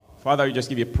Father, we just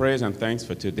give you praise and thanks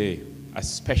for today. A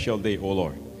special day, oh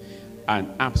Lord.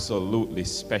 An absolutely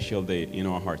special day in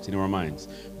our hearts, in our minds.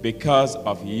 Because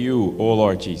of you, oh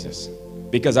Lord Jesus.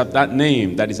 Because of that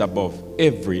name that is above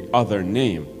every other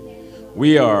name.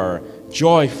 We are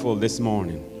joyful this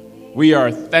morning. We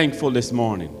are thankful this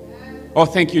morning. Oh,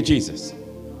 thank you, Jesus.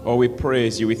 Oh, we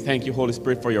praise you. We thank you, Holy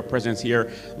Spirit, for your presence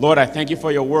here. Lord, I thank you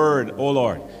for your word, oh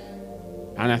Lord.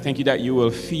 And I thank you that you will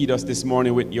feed us this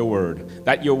morning with your word.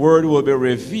 That your word will be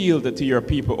revealed to your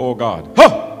people, oh God.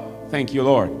 Oh, thank you,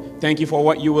 Lord. Thank you for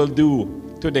what you will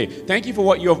do today. Thank you for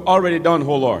what you have already done,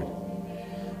 oh Lord.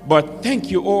 But thank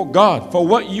you, oh God, for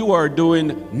what you are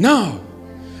doing now.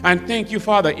 And thank you,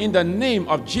 Father, in the name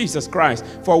of Jesus Christ,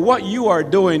 for what you are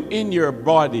doing in your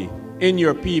body, in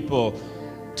your people.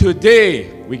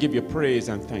 Today, we give you praise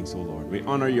and thanks, oh Lord. We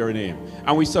honor your name.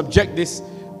 And we subject this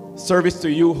service to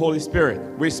you, Holy Spirit.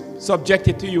 We subject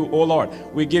it to you, oh Lord.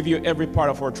 We give you every part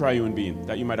of our triune being,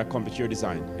 that you might accomplish your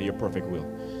design and your perfect will.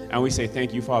 And we say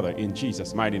thank you, Father, in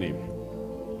Jesus' mighty name.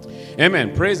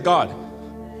 Amen. Praise God.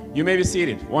 You may be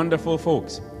seated. Wonderful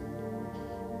folks.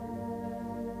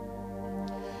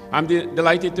 I'm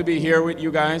delighted to be here with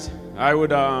you guys. I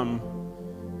would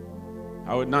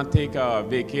not take a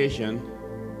vacation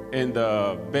in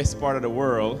the best part of the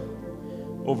world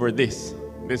over this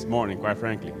morning, quite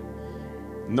frankly.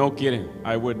 No kidding.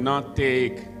 I would not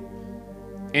take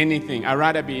anything. I'd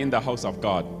rather be in the house of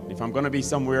God. If I'm going to be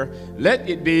somewhere, let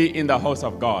it be in the house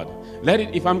of God.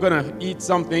 If I'm going to eat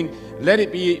something, let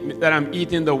it be that I'm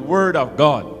eating the word of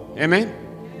God. Amen?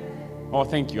 Oh,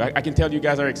 thank you. I can tell you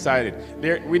guys are excited.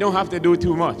 We don't have to do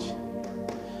too much.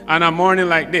 On a morning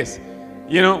like this,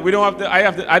 you know, we don't have to.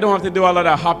 I don't have to do a lot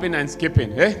of hopping and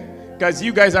skipping, because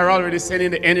you guys are already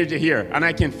sending the energy here, and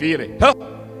I can feel it. Huh?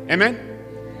 Amen.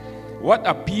 What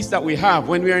a peace that we have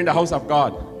when we are in the house of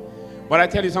God. But I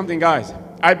tell you something, guys.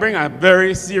 I bring a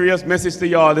very serious message to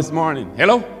y'all this morning.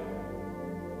 Hello?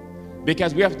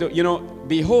 Because we have to, you know,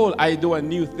 behold, I do a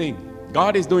new thing.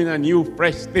 God is doing a new,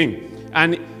 fresh thing.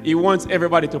 And he wants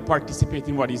everybody to participate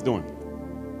in what he's doing.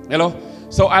 Hello?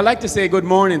 So I like to say good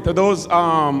morning to those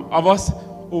of us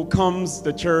who comes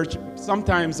to church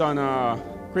sometimes on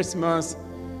Christmas,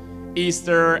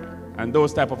 Easter, and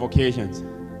those type of occasions.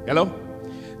 Hello?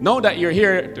 Know that you're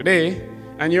here today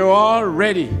and you're all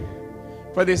ready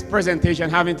for this presentation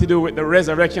having to do with the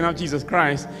resurrection of Jesus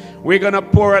Christ. We're going to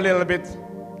pour a little bit,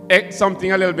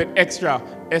 something a little bit extra,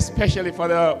 especially for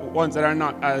the ones that are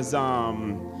not as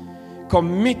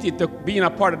committed to being a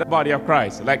part of the body of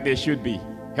Christ like they should be.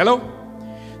 Hello?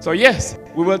 So yes,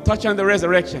 we will touch on the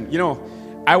resurrection. You know,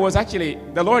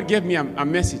 the Lord gave me a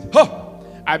message.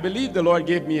 I believe the Lord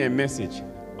gave me a message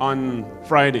on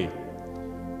Friday.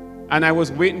 And I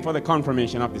was waiting for the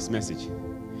confirmation of this message.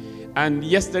 And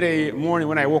yesterday morning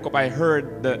when I woke up, I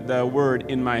heard the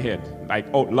word in my head, like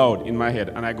out loud in my head.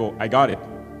 And I got it.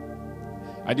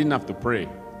 I didn't have to pray.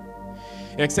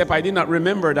 Except I did not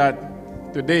remember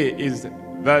that today is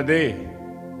the day.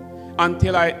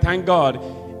 Until thank God,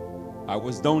 I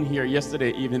was down here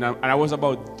yesterday evening and I was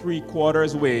about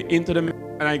 3/4 way into the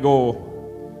and I go,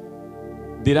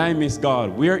 did I miss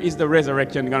God? Where is the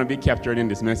resurrection going to be captured in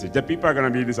this message? The people are going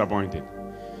to be disappointed.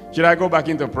 Should I go back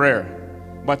into prayer?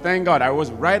 But thank God, I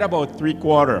was right about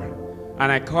 3/4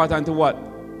 and I caught on to what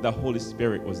the Holy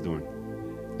Spirit was doing.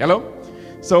 Hello?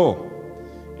 So,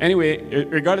 anyway,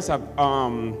 regardless of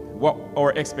what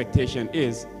our expectation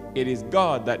is, it is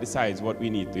God that decides what we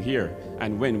need to hear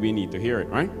and when we need to hear it,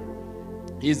 right?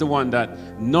 He's the one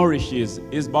that nourishes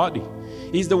his body.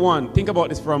 He's the one, think about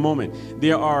this for a moment.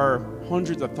 There are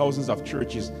hundreds of thousands of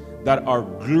churches that are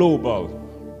global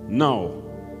now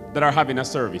that are having a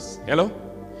service. Hello?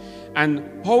 And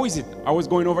how is it? I was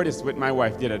going over this with my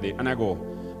wife the other day and I go,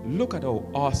 look at how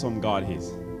awesome God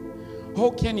is. How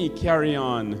can he carry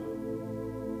on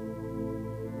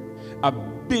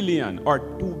 1 billion or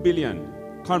 2 billion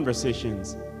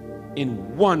conversations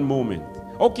in one moment?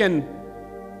 How can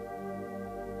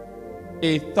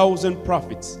 1,000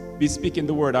 prophets be speaking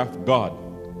the word of God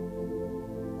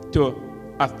to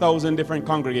 1,000 different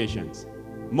congregations?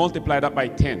 Multiply that by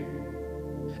 10.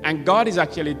 And God is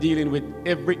actually dealing with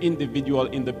every individual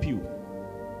in the pew.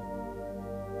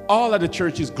 All of the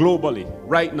churches globally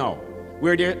right now,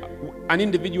 where an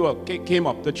individual came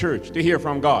up to church to hear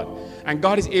from God. And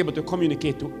God is able to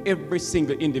communicate to every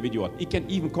single individual. He can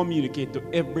even communicate to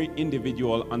every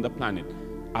individual on the planet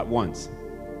at once.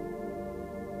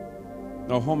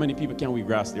 Now, how many people can we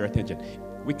grasp their attention?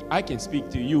 I can speak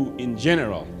to you in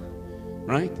general,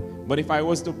 right? But if I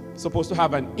was supposed to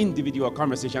have an individual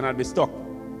conversation, I'd be stuck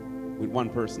with one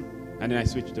person. And then I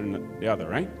switch to the other,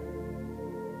 right?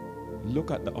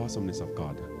 Look at the awesomeness of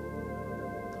God.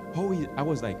 I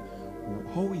was like,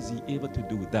 how is he able to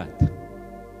do that?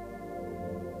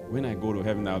 When I go to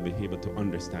heaven, I'll be able to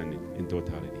understand it in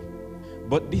totality.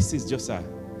 But this is just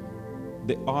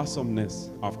the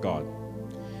awesomeness of God.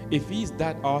 If he's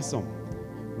that awesome,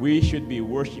 we should be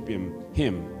worshiping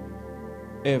him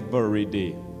every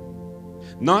day.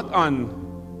 Not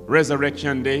on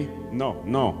resurrection day. No.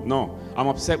 I'm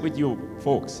upset with you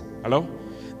folks. Hello?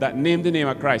 That name the name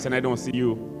of Christ and I don't see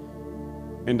you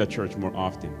in the church more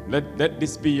often. Let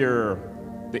this be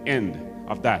the end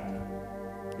of that.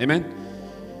 Amen?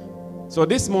 So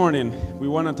this morning, we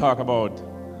want to talk about,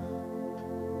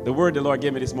 the word the Lord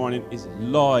gave me this morning is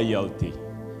loyalty.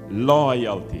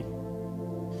 Loyalty.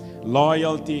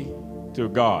 Loyalty to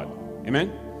God.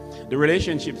 Amen? The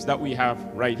relationships that we have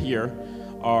right here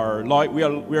are we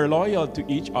are loyal to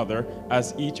each other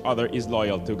as each other is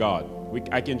loyal to God.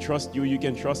 I can trust you, you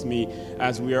can trust me,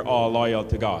 as we are all loyal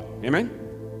to God. Amen?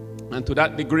 And to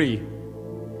that degree,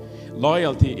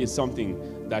 loyalty is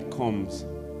something that comes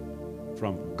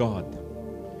from God.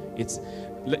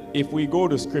 If we go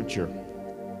to Scripture,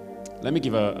 let me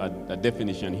give a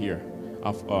definition here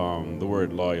of the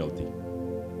word loyalty.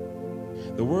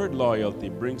 The word loyalty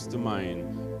brings to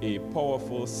mind a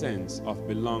powerful sense of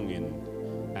belonging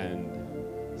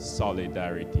and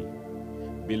solidarity.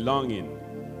 Belonging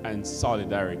and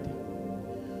solidarity.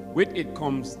 With it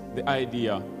comes the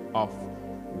idea of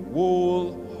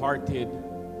wholehearted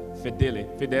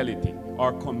fidelity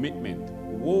or commitment.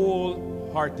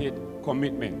 Wholehearted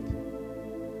commitment.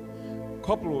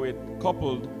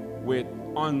 Coupled with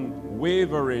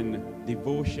unwavering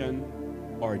devotion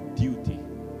or duty.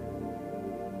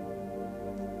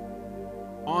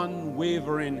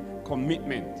 Unwavering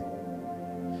commitment.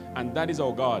 And that is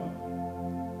how God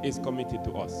is committed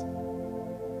to us.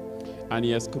 And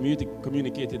he has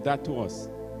communicated that to us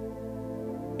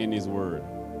in his word.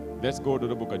 Let's go to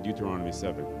the book of Deuteronomy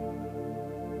 7.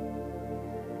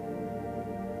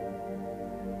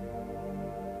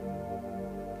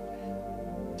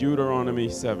 Deuteronomy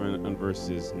 7 and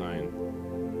verses 9.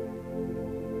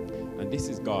 And this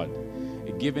is God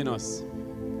giving us,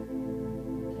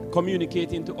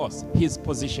 communicating to us his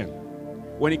position.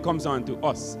 When it comes on to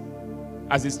us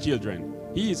as his children,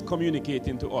 he is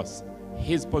communicating to us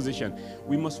his position.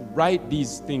 We must write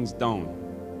these things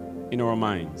down in our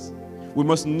minds. We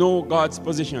must know God's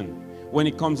position when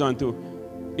it comes on to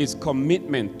his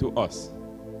commitment to us.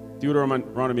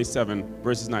 Deuteronomy 7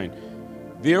 verses 9.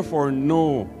 Therefore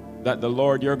know that the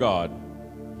Lord your God,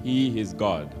 he is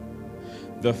God,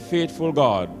 the faithful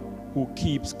God who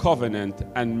keeps covenant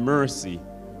and mercy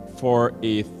for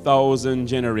 1,000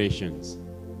 generations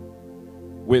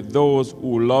with those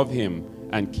who love him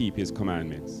and keep his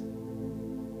commandments.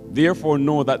 Therefore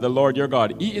know that the Lord your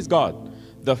God, he is God,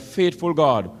 the faithful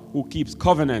God who keeps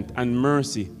covenant and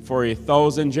mercy for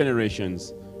 1,000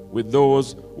 generations with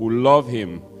those who love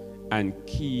him and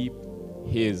keep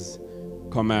his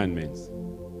commandments.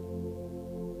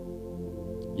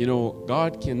 You know,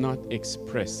 God cannot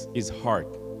express his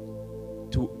heart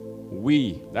to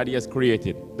we that he has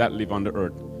created that live on the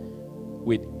earth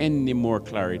with any more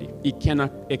clarity. He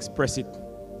cannot express it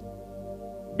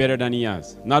better than he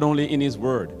has, not only in his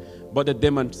word, but the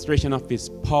demonstration of his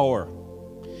power,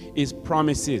 his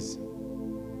promises.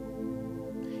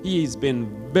 He has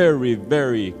been very,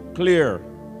 very clear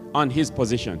on his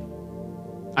position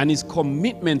and his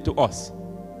commitment to us.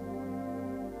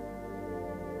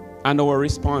 And our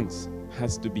response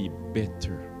has to be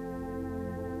better.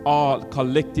 All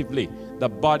collectively, the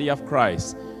body of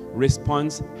Christ,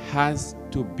 response has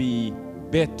to be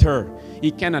better. He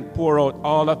cannot pour out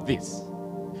all of this.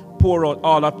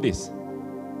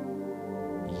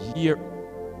 Year,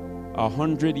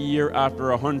 100 year after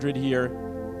 100 year,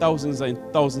 thousands and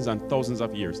thousands and thousands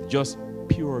of years. Just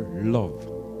pure love,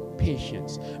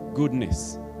 patience,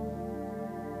 goodness.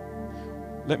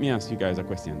 Let me ask you guys a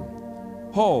question.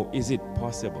 How is it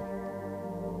possible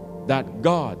that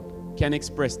God can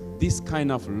express this kind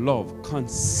of love,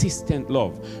 consistent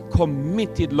love,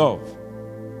 committed love?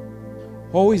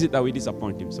 How is it that we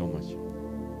disappoint him so much?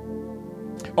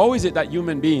 How is it that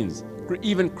human beings,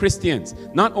 even Christians,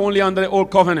 not only under the old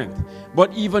covenant,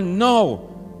 but even now,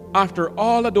 after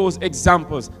all of those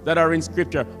examples that are in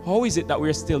scripture, how is it that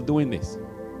we're still doing this?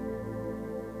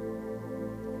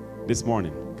 This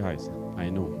morning, guys, I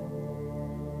know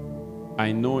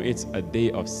it's a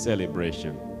day of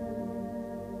celebration.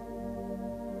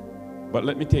 But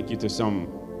let me take you to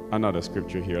another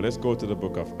scripture here. Let's go to the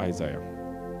book of Isaiah.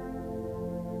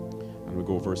 And we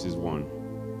go verses 1.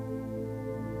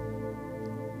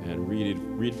 And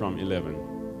read from 11.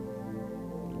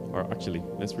 Or actually,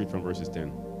 let's read from verses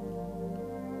 10.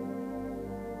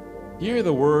 Hear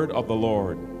the word of the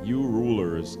Lord, you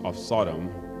rulers of Sodom.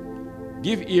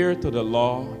 Give ear to the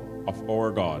law of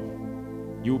our God,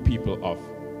 you people of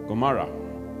Gomorrah.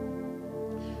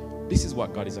 This is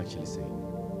what God is actually saying.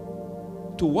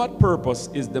 To what purpose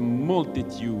is the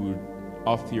multitude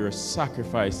of your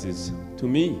sacrifices to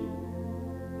me?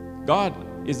 God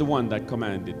is the one that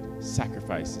commanded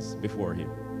sacrifices before him.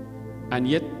 And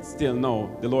yet still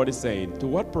no, the Lord is saying, to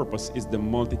what purpose is the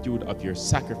multitude of your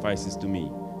sacrifices to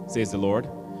me, says the Lord.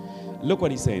 Look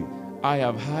what he's saying. I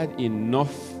have had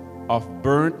enough of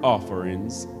burnt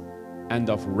offerings and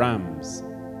of rams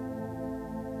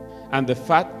and the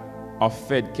fat of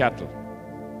fed cattle.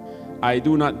 I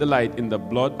do not delight in the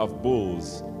blood of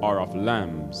bulls or of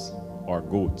lambs or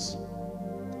goats.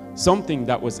 Something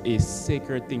that was a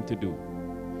sacred thing to do.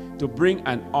 To bring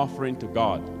an offering to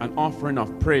God, an offering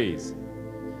of praise,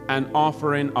 an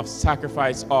offering of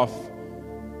sacrifice of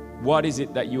what is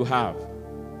it that you have?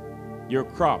 Your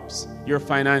crops, your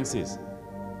finances.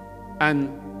 And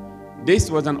this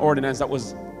was an ordinance that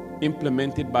was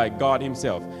implemented by God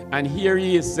himself. And here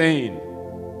he is saying,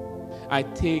 I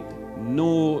take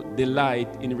no delight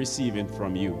in receiving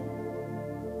from you.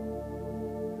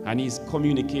 And he's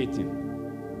communicating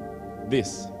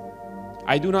this.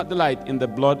 I do not delight in the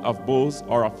blood of bulls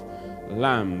or of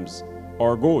lambs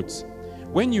or goats.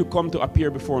 When you come to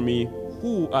appear before me,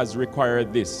 who has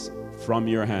required this from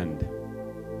your hand?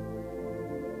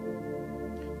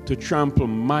 To trample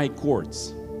my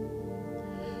courts.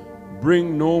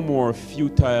 Bring no more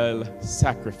futile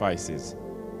sacrifices.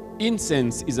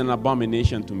 Incense is an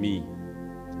abomination to me.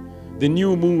 The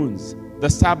new moons, the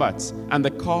Sabbaths, and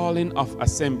the calling of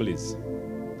assemblies.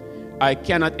 I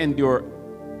cannot endure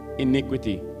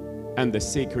iniquity and the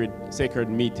sacred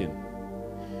meeting.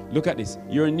 Look at this.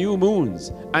 Your new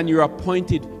moons and your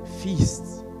appointed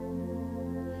feasts.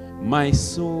 My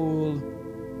soul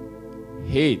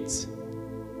hates.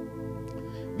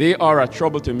 They are a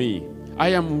trouble to me. I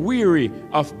am weary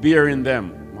of bearing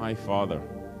them, my Father.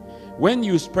 When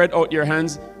you spread out your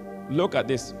hands, look at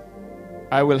this.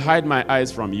 I will hide my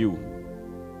eyes from you.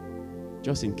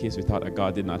 Just in case we thought that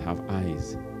God did not have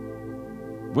eyes.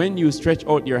 When you stretch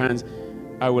out your hands,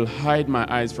 I will hide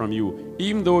my eyes from you.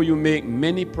 Even though you make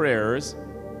many prayers,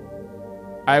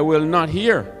 I will not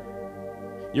hear.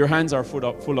 Your hands are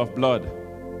full of blood.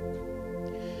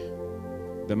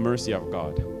 The mercy of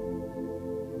God.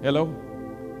 Hello?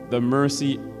 The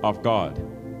mercy of God.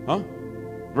 Huh?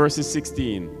 Verses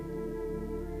 16.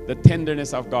 The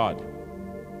tenderness of God.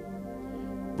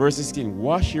 Verse 16.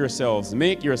 Wash yourselves,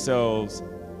 make yourselves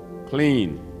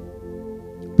clean.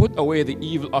 Put away the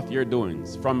evil of your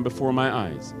doings from before my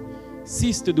eyes.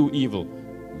 Cease to do evil.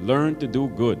 Learn to do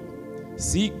good.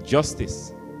 Seek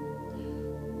justice.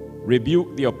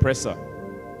 Rebuke the oppressor.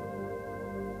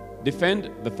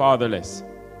 Defend the fatherless.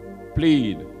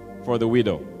 Plead for the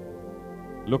widow.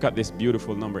 Look at this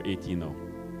beautiful number 18 now.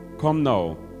 Come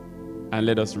now and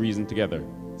let us reason together,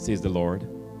 says the Lord.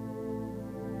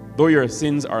 Though your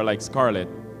sins are like scarlet,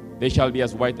 they shall be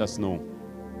as white as snow.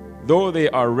 Though they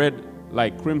are red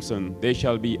like crimson, they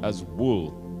shall be as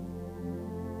wool.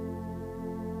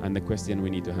 And the question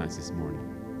we need to ask this morning,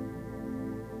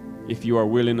 if you are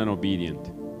willing and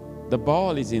obedient, the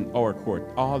ball is in our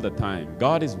court all the time.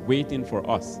 God is waiting for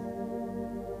us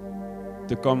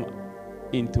to come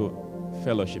into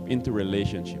fellowship, into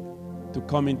relationship, to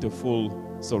come into full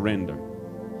surrender.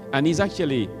 And he's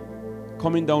actually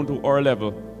coming down to our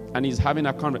level and he's having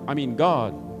a conversation. I mean,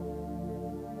 God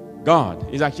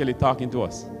is actually talking to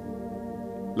us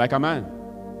like a man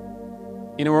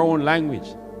in our own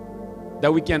language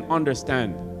that we can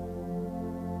understand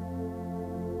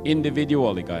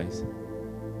individually, guys.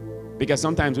 Because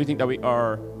sometimes we think that we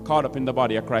are caught up in the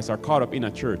body of Christ or caught up in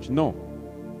a church. No.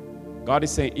 God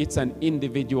is saying it's an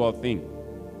individual thing.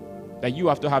 That you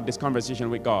have to have this conversation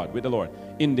with God, with the Lord,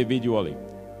 individually.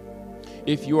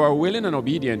 If you are willing and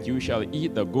obedient, you shall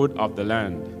eat the good of the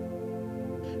land.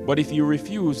 But if you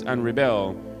refuse and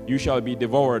rebel, you shall be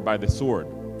devoured by the sword,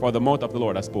 for the mouth of the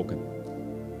Lord has spoken.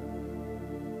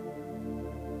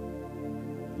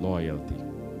 Loyalty.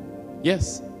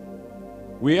 Yes,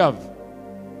 we have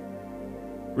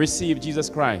received Jesus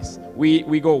Christ.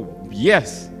 We go,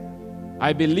 yes,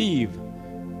 I believe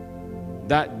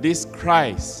that this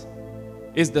Christ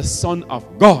is the Son of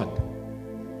God.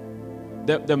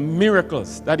 The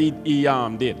miracles that he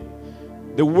did,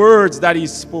 the words that he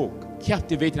spoke,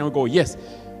 captivating, and we go, yes,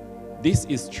 this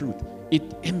is truth. It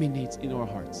emanates in our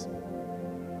hearts.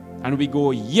 And we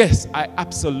go, yes, I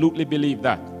absolutely believe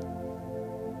that.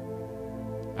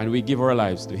 And we give our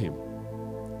lives to him.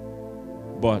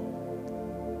 But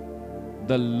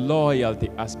the loyalty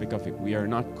aspect of it. We are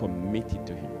not committed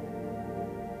to him.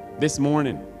 This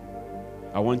morning,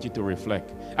 I want you to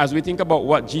reflect. As we think about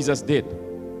what Jesus did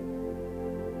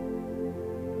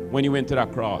when he went to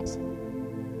that cross,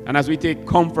 and as we take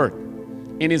comfort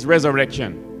in his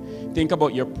resurrection, think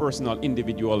about your personal,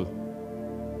 individual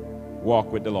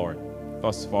walk with the Lord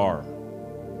thus far.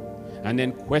 And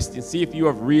then question, see if you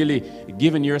have really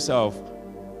given yourself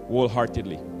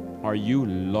wholeheartedly. Are you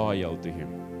loyal to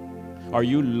him? Are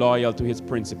you loyal to his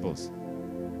principles?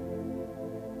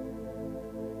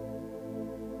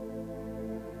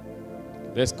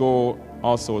 Let's go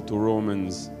also to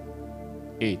Romans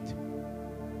 8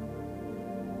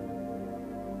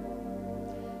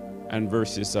 and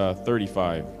verses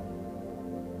 35.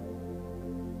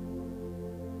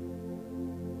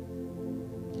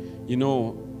 You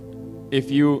know,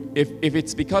 if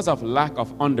it's because of lack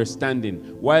of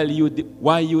understanding, while you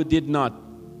did not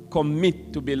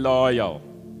commit to be loyal,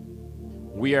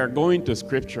 we are going to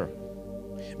Scripture,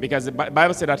 because the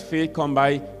Bible said that faith comes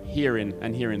by hearing,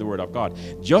 and hearing the word of God.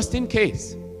 Just in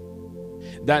case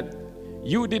that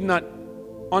you did not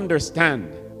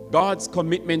understand God's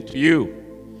commitment to you,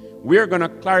 we are going to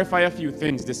clarify a few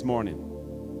things this morning,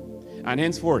 and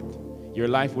henceforth your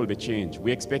life will be changed.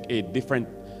 We expect a different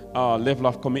level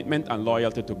of commitment and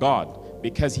loyalty to God,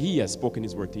 because he has spoken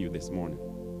his word to you this morning.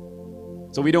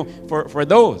 So we don't, for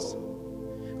those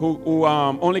who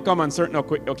only come on certain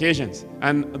occasions,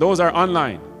 and those are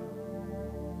online,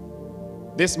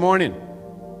 this morning,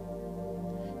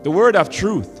 the word of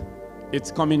truth,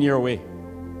 it's coming your way.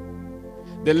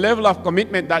 The level of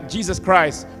commitment that Jesus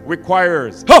Christ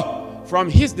requires from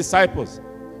his disciples,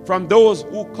 from those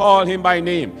who call him by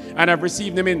name and have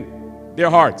received him in their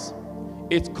hearts,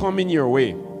 it's coming your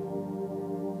way.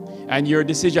 And your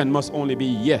decision must only be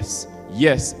yes,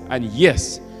 yes, and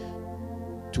yes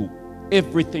to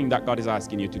everything that God is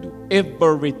asking you to do.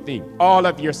 Everything, all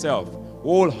of yourself,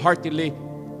 wholeheartedly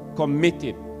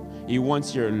committed. He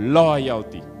wants your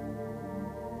loyalty.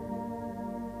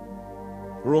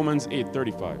 Romans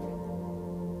 8:35.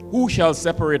 Who shall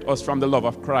separate us from the love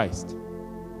of Christ?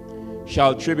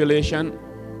 Shall tribulation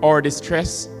or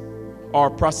distress or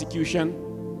persecution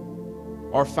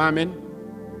or famine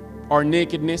or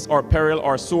nakedness or peril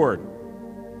or sword?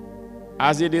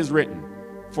 As it is written,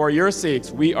 for your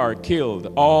sakes we are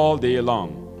killed all day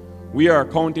long. We are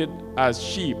counted as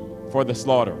sheep for the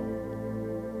slaughter.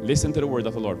 Listen to the word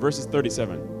of the Lord. Verses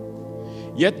 37.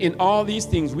 Yet in all these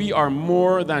things we are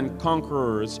more than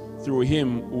conquerors through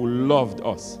him who loved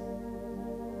us.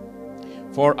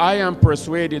 For I am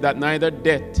persuaded that neither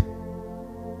death,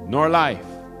 nor life,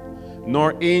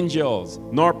 nor angels,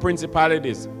 nor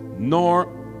principalities, nor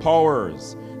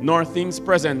powers, nor things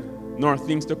present, nor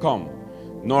things to come,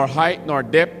 nor height, nor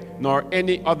depth, nor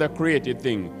any other created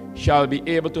thing shall be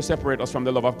able to separate us from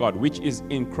the love of God, which is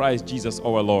in Christ Jesus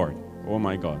our Lord. Oh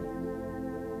my God.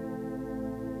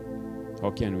 How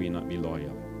can we not be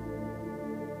loyal?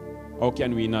 How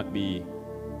can we not be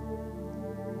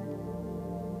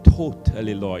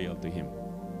totally loyal to him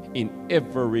in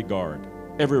every regard,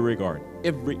 every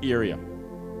area?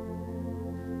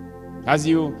 As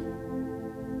I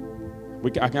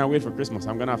can't wait for Christmas.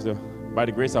 I'm going to have to, by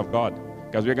the grace of God,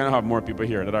 because we're going to have more people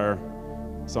here that are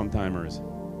sometimers.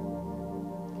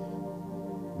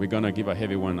 We're going to give a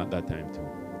heavy one at that time too.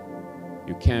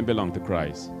 You can belong to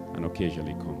Christ and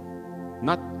occasionally come.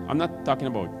 I'm not talking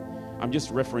about, I'm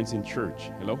just referencing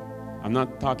church. Hello? I'm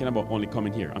not talking about only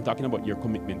coming here. I'm talking about your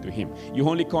commitment to him. You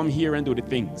only come here and do the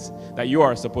things that you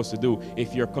are supposed to do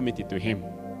if you're committed to him.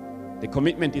 The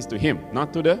commitment is to him,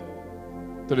 not to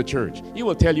the church. He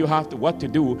will tell you what to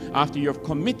do after you've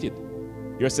committed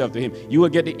yourself to him. You will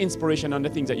get the inspiration on the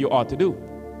things that you ought to do.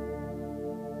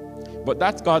 But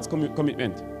that's God's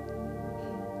commitment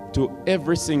to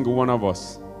every single one of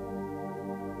us,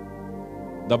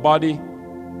 the body,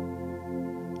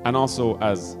 and also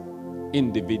as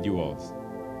individuals.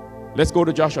 Let's go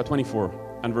to Joshua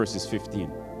 24 and verses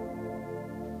 15.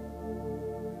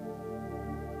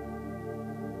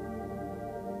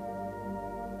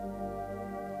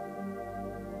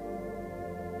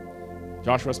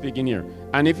 Joshua speaking here.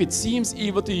 And if it seems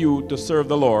evil to you to serve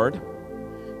the Lord,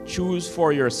 choose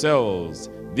for yourselves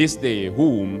this day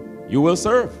whom you will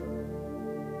serve.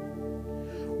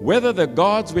 Whether the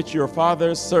gods which your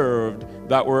fathers served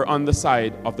that were on the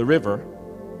side of the river,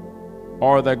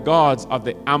 or the gods of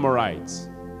the Amorites,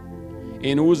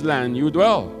 in whose land you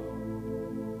dwell.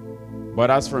 But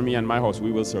as for me and my house,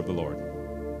 we will serve the Lord.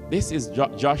 This is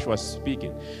Joshua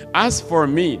speaking. As for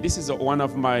me, this is one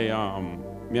of my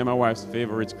me and my wife's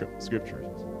favorite scriptures.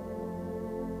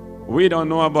 We don't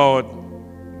know about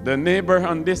the neighbor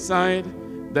on this side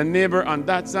the neighbor on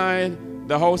that side,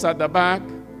 the house at the back,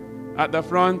 at the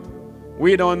front.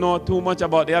 We don't know too much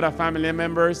about the other family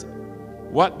members,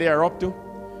 what they are up to.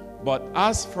 But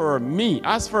as for me,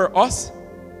 as for us,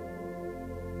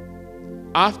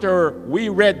 after we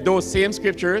read those same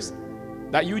scriptures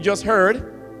that you just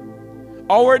heard,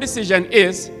 our decision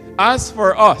is, as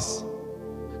for us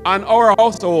and our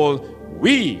household,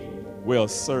 we will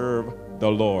serve the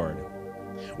Lord.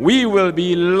 We will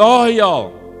be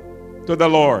loyal to the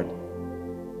Lord.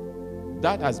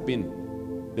 That has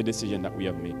been the decision that we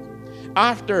have made.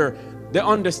 After the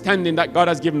understanding that God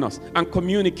has given us and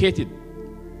communicated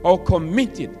how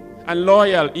committed and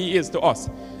loyal He is to us,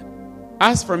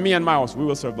 as for me and my house, we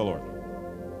will serve the Lord.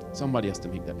 Somebody has to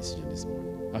make that decision this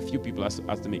morning. A few people has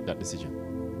to make that decision.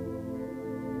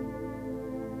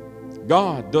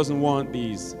 God doesn't want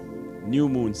these new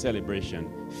moon celebration,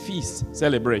 feast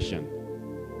celebration,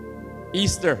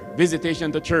 Easter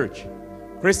visitation to church,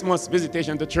 Christmas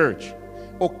visitation to church,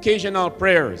 occasional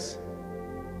prayers,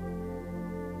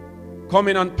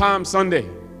 coming on Palm Sunday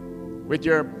with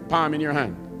your palm in your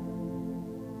hand.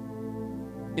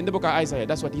 In the book of Isaiah,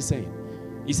 that's what he's saying.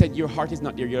 He said, your heart is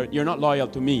not there. You're not loyal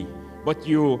to me, but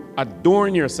you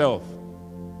adorn yourself.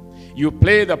 You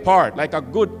play the part like a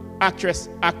good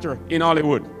actor in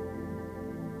Hollywood.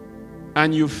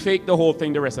 And you fake the whole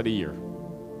thing the rest of the year.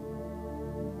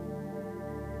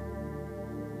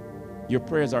 Your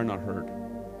prayers are not heard.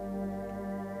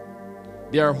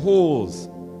 There are holes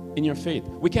in your faith.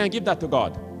 We can't give that to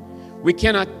God. We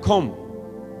cannot come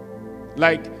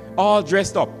like all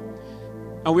dressed up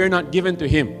and we're not given to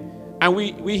Him. And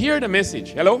we hear the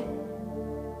message. Hello?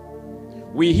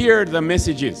 We hear the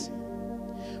messages.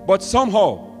 But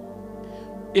somehow,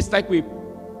 it's like we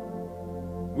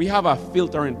have a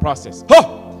filtering process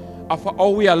of how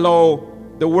we allow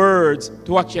the words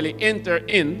to actually enter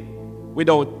in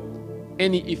without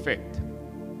any effect.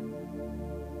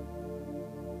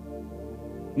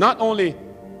 Not only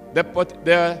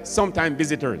the sometime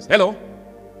visitors, hello,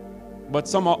 but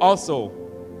somehow also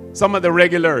some of the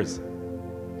regulars.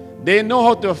 They know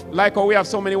how to, like how we have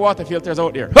so many water filters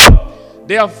out there.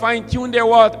 They have fine-tuned their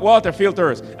water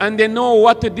filters and they know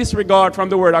what to disregard from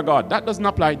the Word of God. That doesn't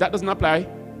apply. That doesn't apply.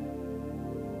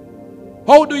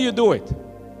 How do you do it?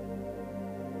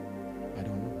 I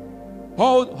don't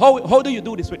know. How do you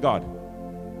do this with God?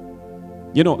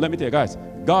 You know, let me tell you guys,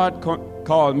 God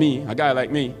called me, a guy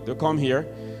like me, to come here,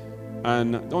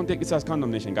 and don't take this as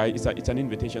condemnation, guys. It's an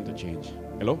invitation to change.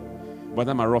 Hello? But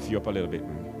I'm going to rough you up a little bit,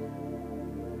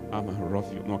 man. I'm going to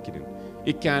rough you up. No kidding.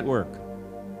 It can't work.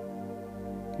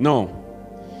 No.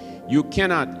 You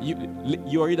cannot.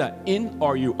 You are either in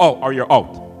or you're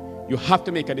out. You have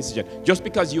to make a decision. Just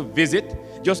because you visit,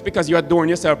 just because you adorn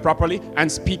yourself properly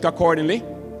and speak accordingly,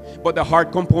 but the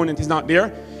heart component is not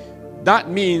there, that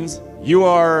means you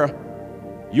are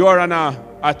on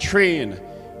a train.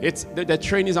 The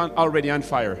train is already on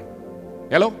fire.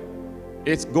 Hello?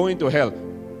 It's going to hell.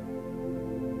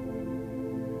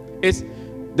 It's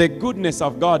the goodness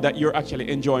of God that you're actually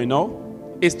enjoying now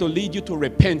is to lead you to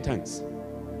repentance.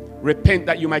 Repent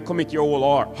that you might commit your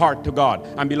whole heart to God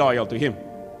and be loyal to Him.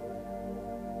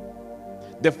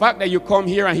 The fact that you come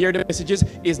here and hear the messages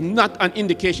is not an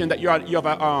indication that you have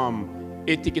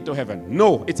a ticket to heaven.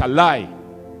 No, it's a lie.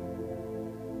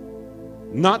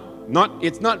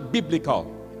 It's not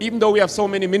biblical. Even though we have so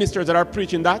many ministers that are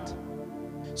preaching that.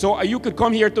 So you could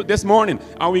come here this morning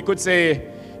and we could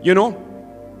say, you know,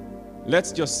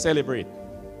 let's just celebrate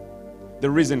the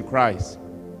risen Christ.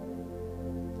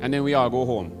 And then we all go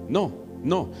home.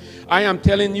 No. I am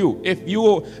telling you, if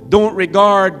you don't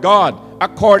regard God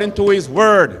according to His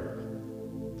word,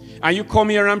 and you come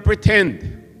here and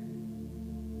pretend,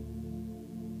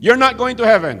 you're not going to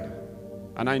heaven.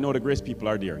 And I know the grace people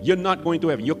are there. You're not going to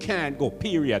heaven. You can't go,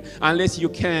 period. Unless you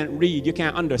can't read, you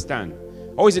can't understand.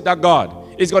 How is it that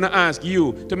God is going to ask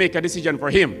you to make a decision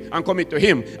for Him and commit to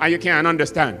Him and you can't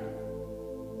understand?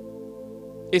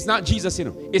 It's not Jesus, you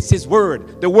know. It's His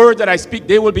word. The word that I speak,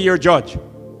 they will be your judge.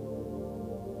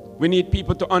 We need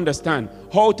people to understand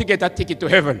how to get a ticket to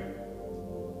heaven.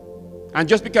 And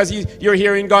just because you're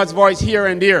hearing God's voice here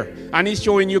and there, and He's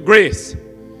showing you grace,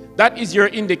 that is your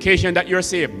indication that you're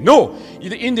saved. No,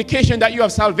 the indication that you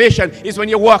have salvation is when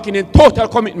you're walking in total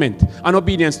commitment and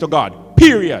obedience to God.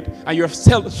 Period. And you have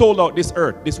sold out this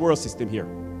earth, this world system here.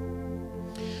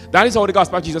 That is how the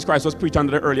gospel of Jesus Christ was preached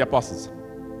under the early apostles.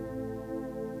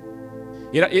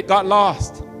 It got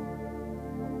lost.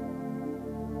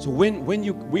 So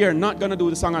we are not going to do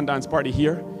the song and dance party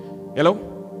here. Hello?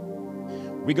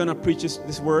 We're going to preach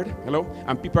this word. Hello?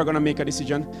 And people are going to make a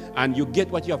decision. And you get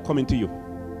what you have coming to you.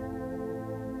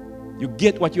 You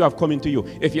get what you have coming to you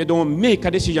if you don't make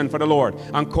a decision for the Lord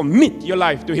and commit your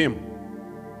life to Him.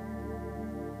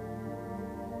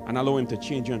 And allow Him to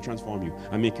change you and transform you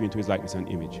and make you into His likeness and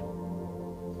image.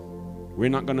 We're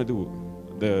not going to do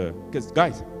because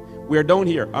guys, we're down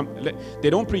here. They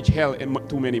don't preach hell in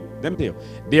too many. Let me tell you,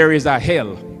 there is a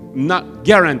hell, not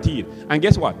guaranteed. And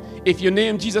guess what? If you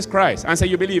name Jesus Christ and say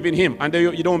you believe in Him and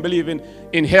you don't believe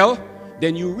in hell,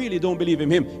 then you really don't believe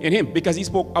in Him because He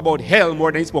spoke about hell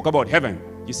more than He spoke about heaven.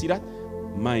 You see that?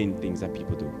 Mind things that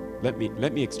people do. Let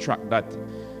me extract that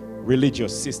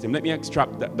religious system. Let me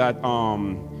extract that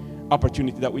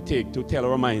opportunity that we take to tell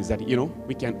our minds that,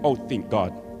 we can outthink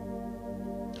God.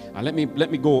 And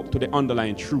let me go to the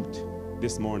underlying truth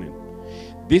this morning.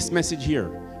 This message here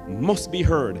must be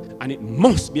heard and it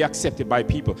must be accepted by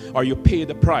people, or you pay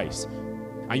the price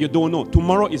and you don't know.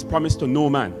 Tomorrow is promised to no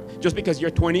man. Just because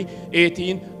you're 20,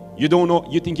 18, you don't know,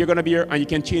 you think you're going to be here and you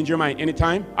can change your mind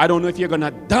anytime. I don't know if you're going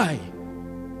to die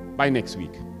by next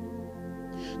week.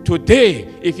 Today,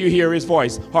 if you hear His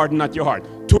voice, harden not your heart.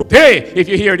 Today, if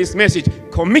you hear this message,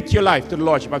 commit your life to the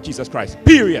Lordship of Jesus Christ.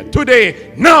 Period.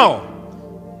 Today, now.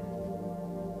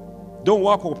 Don't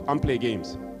walk up and play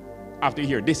games after you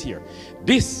hear this here.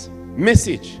 This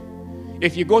message,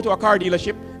 if you go to a car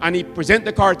dealership and he present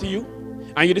the car to you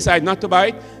and you decide not to buy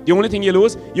it, the only thing you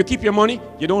lose, you keep your money,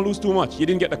 you don't lose too much. You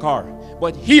didn't get the car.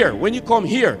 But here, when you come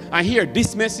here and hear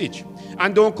this message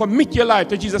and don't commit your life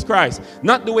to Jesus Christ,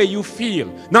 not the way you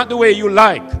feel, not the way you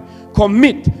like,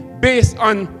 commit based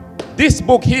on this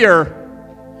book here.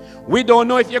 We don't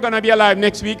know if you're going to be alive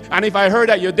next week. And if I heard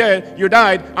that you're dead, you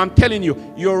died, I'm telling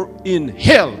you, you're in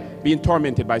hell being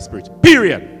tormented by spirits.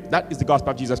 Period. That is the gospel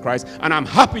of Jesus Christ. And I'm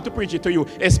happy to preach it to you,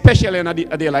 especially on a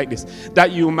day like this,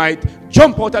 that you might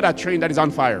jump out of that train that is on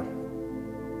fire.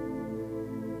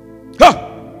 Ha!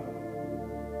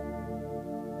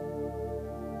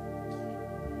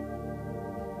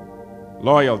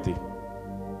 Loyalty.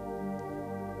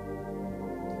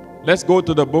 Let's go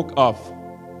to the book of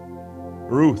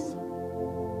Ruth.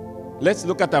 Let's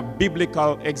look at a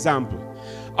biblical example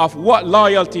of what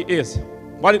loyalty is,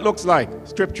 what it looks like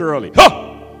scripturally. Ha!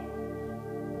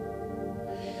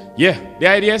 Yeah, the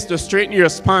idea is to straighten your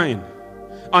spine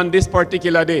on this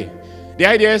particular day. The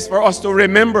idea is for us to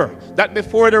remember that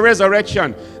before the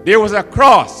resurrection, there was a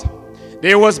cross,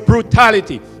 there was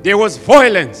brutality, there was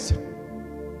violence.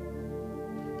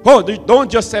 Oh, don't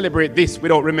just celebrate this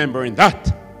without remembering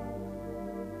that.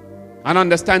 And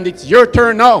understand it's your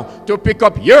turn now to pick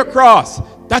up your cross.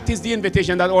 That is the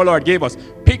invitation that our Lord gave us.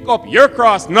 Pick up your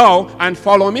cross now and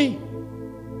follow me.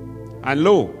 And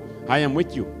lo, I am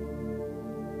with you.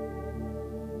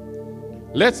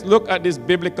 Let's look at this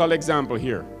biblical example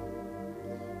here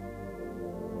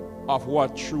of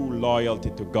what true loyalty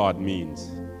to God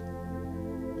means.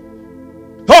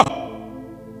 Ha!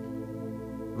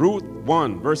 Ruth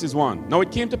 1, verses 1. Now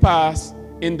it came to pass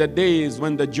in the days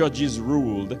when the judges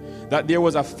ruled that there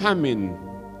was a famine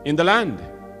in the land.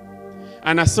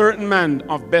 And a certain man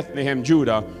of Bethlehem,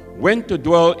 Judah, went to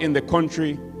dwell in the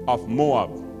country of Moab.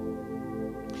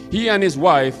 He and his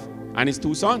wife and his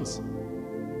 2 sons.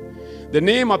 The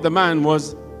name of the man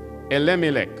was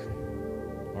Elimelech.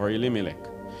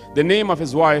 The name of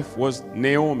his wife was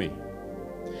Naomi.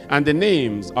 And the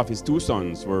names of his 2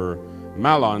 sons were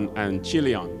Mahlon and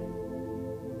Chilion,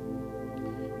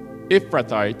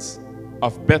 Ephrathites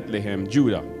of Bethlehem,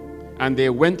 Judah. And they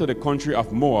went to the country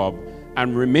of Moab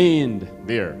and remained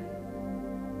there.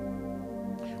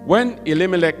 When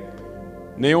Elimelech,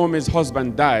 Naomi's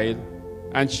husband, died,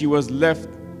 and she was left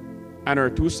and her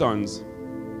 2 sons,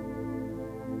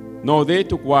 now they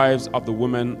took wives of the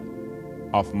women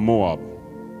of Moab.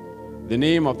 The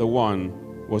name of the one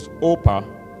was Orpah,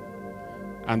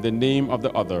 and the name of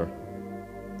the other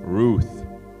Ruth.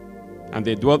 And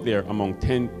they dwelt there among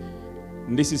 10,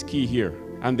 and this is key here,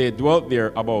 and they dwelt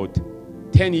there about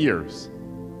 10 years.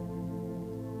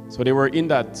 So they were in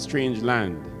that strange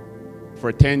land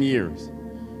for 10 years.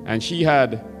 And she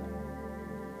had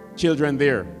children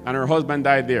there, and her husband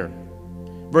died there.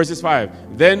 Verses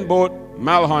 5, then both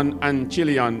Mahlon and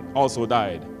Chilion also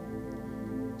died.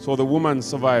 So the woman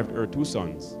survived her 2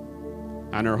 sons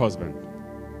and her husband.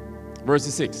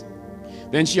 Verses 6,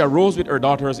 then she arose with her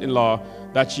daughters-in-law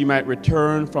that she might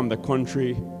return from the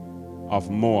country of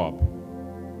Moab.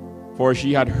 For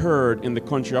she had heard in the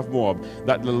country of Moab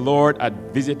that the Lord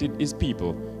had visited his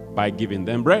people by giving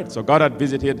them bread. So God had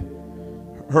visited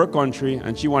her country,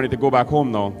 and she wanted to go back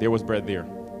home now. There was bread there.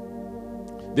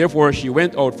 Therefore she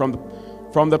went out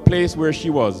from the place where she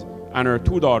was, and her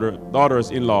 2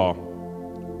 daughters-in-law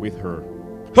with her.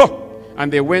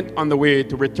 And they went on the way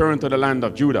to return to the land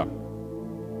of Judah.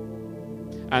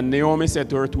 And Naomi said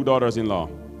to her two daughters-in-law,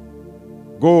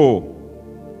 go,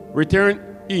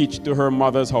 return each to her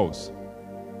mother's house.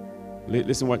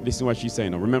 Listen what she's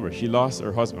saying now. Remember, she lost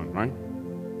her husband, right?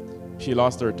 She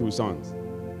lost her two sons.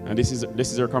 And this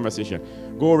is her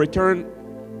conversation. Go, return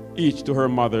each to her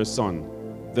mother's son.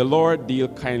 The Lord deal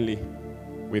kindly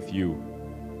with you.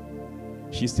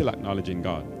 She's still acknowledging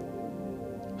God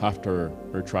after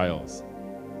her trials.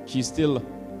 She's still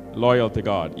loyal to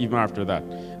God even after that.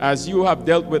 As you have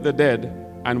dealt with the dead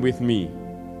and with me.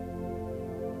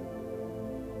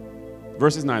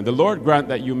 Verses 9, the Lord grant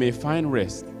that you may find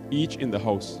rest, each in the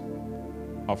house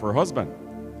of her husband.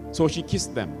 So she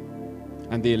kissed them,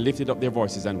 and they lifted up their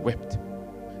voices and wept.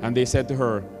 And they said to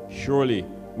her, surely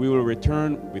we will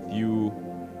return with you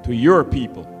to your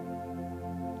people.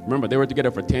 Remember, they were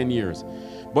together for 10 years.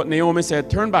 But Naomi said,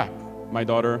 turn back, my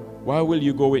daughter. Why will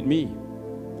you go with me?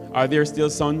 Are there still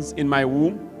sons in my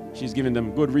womb? She's giving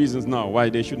them good reasons now why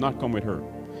they should not come with her.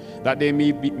 That they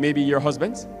may be your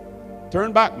husbands?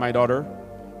 Turn back, my daughter.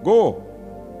 Go,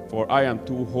 for I am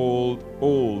too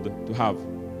old to have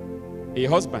a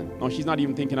husband. No, she's not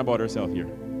even thinking about herself here.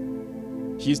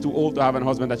 She's too old to have a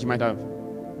husband that she might have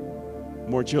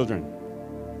more children,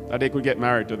 that they could get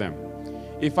married to them.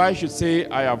 If I should say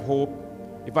I have hope,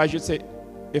 if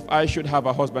I should have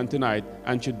a husband tonight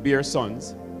and should bear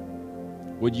sons,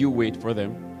 would you wait for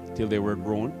them till they were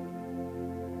grown?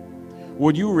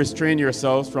 Would you restrain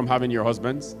yourselves from having your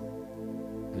husbands?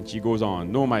 And she goes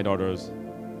on, no, my daughters,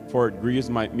 for it grieves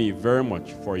me very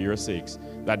much for your sakes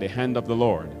that the hand of the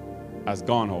Lord has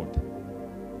gone out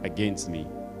against me.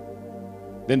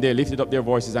 Then they lifted up their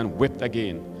voices and wept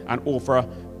again. And Orpah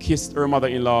kissed her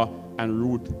mother-in-law, and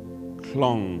Ruth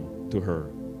clung to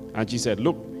her. And she said,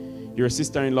 look, your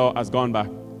sister-in-law has gone back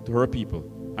to her people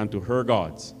and to her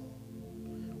gods.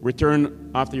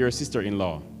 Return after your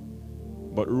sister-in-law.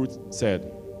 But Ruth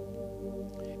said,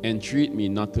 entreat me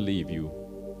not to leave you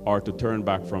or to turn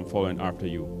back from following after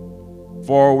you.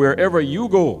 For wherever you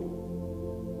go,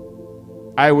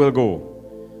 I will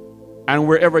go. And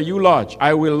wherever you lodge,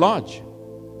 I will lodge.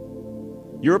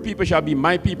 Your people shall be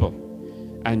my people,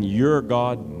 and your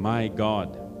God my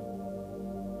God.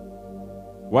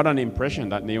 What an impression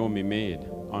that Naomi made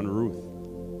on Ruth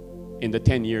in the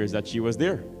 10 years that she was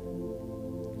there.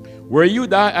 Where you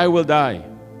die, I will die,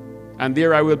 and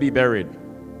there I will be buried.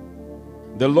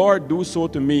 The Lord do so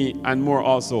to me and more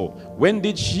also. When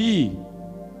did she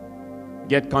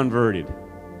get converted?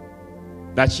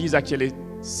 That she's actually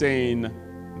saying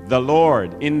the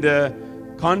Lord in the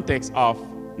context of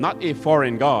not a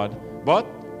foreign God, but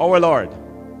our Lord,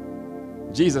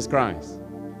 Jesus Christ.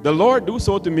 The Lord do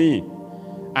so to me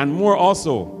and more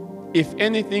also, if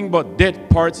anything but death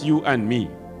parts you and me.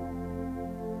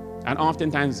 And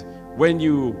oftentimes when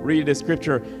you read the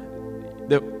scripture,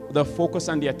 the focus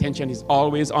and the attention is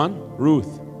always on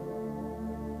Ruth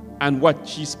and what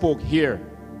she spoke here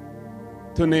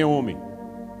to Naomi.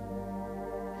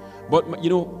 But you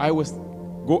know,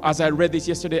 as I read this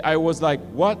yesterday, I was like,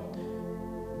 what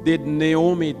did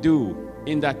Naomi do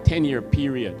in that 10-year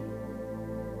period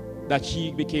that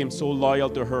she became so loyal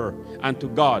to her and to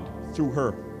God through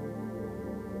her?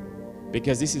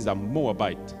 Because this is a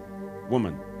Moabite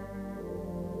woman.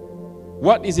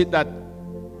 What is it that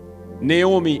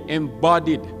Naomi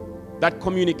embodied that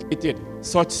communicated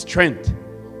such strength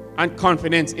and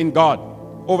confidence in God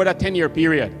over that 10-year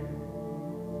period?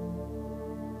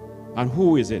 And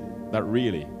who is it that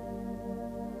really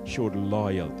showed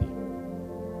loyalty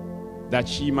that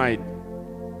she might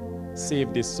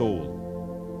save this soul?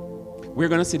 We're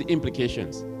going to see the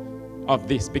implications of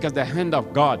this, because the hand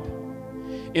of God,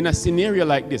 in a scenario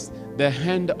like this, the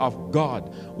hand of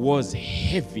God was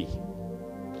heavy.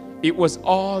 It was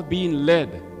all being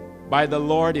led by the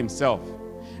Lord himself.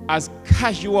 As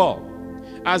casual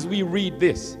as we read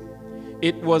this,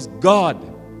 it was God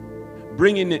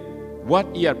bringing it, what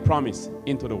he had promised,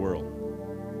 into the world.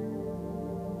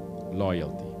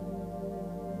 Loyalty.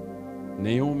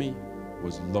 Naomi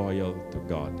was loyal to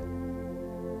God.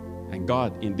 And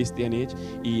God, in this day and age,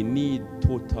 he needs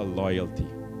total loyalty.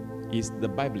 The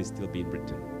Bible is still being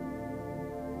written.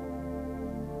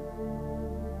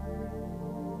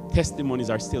 Testimonies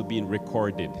are still being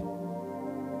recorded.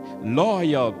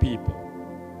 Loyal people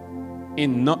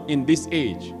in this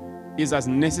age is as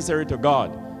necessary to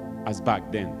God as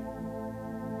back then.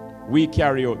 We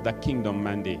carry out the kingdom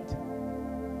mandate.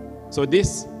 So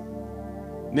this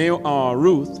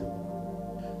Ruth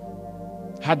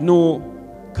had no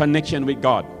connection with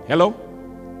God. Hello?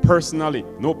 Personally,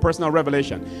 no personal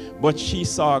revelation. But she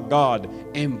saw God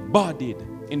embodied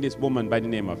in this woman by the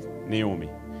name of Naomi.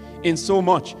 In so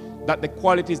much that the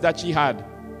qualities that she had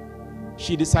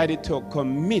she decided to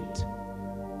commit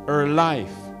her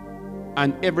life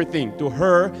and everything to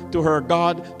her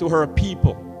God, to her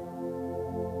people.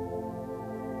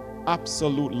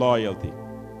 Absolute loyalty.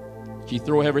 She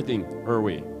threw everything her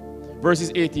way.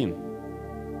 Verses 18.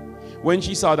 When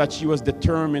she saw that she was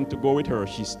determined to go with her,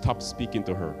 she stopped speaking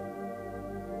to her.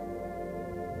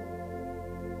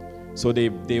 So they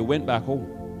went back home.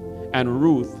 And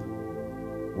Ruth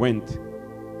went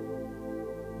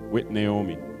with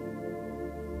Naomi.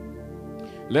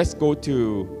 Let's go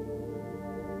to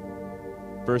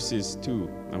verses 2,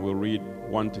 and we'll read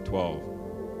 1 to 12.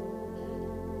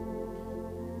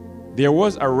 There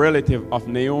was a relative of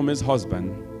Naomi's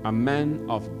husband, a man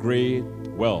of great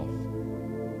wealth,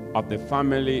 of the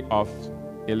family of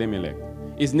Elimelech.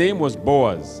 His name was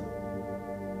Boaz.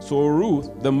 So Ruth,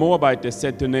 the Moabitess,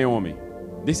 said to Naomi,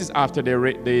 this is after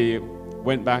they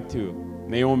went back to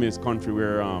Naomi's country,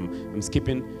 where I'm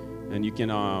skipping, and you can,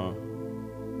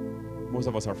 most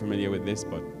of us are familiar with this,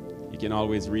 but you can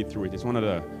always read through it. It's one of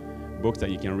the books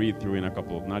that you can read through in a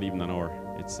couple, not even an hour.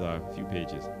 It's a few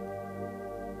pages.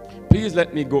 Please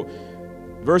let me go.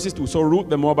 Verses 2. So Ruth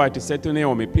the Moabitess said to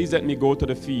Naomi, please let me go to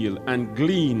the field and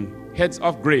glean heads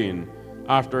of grain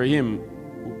after him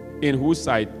in whose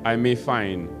sight I may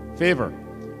find favor.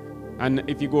 And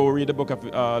if you go read the book of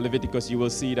Leviticus, you will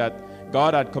see that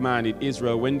God had commanded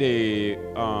Israel, when they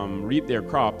reap their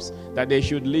crops, that they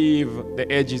should leave the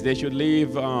edges, they should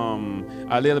leave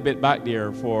a little bit back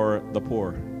there for the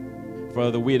poor, for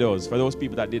the widows, for those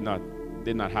people that did not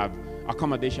have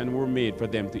accommodation were made for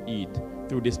them to eat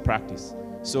through this practice.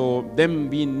 So them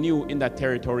being new in that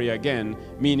territory again,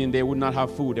 meaning they would not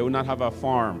have food, they would not have a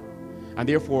farm. And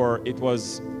therefore, it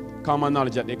was common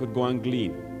knowledge that they could go and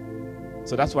glean.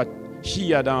 So that's what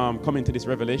she had come into this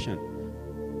revelation.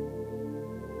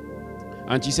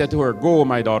 And she said to her, go,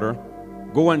 my daughter,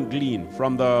 go and glean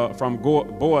from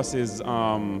Boaz's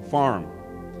farm.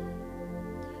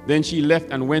 Then she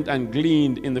left and went and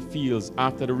gleaned in the fields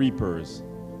after the reapers.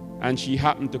 And she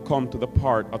happened to come to the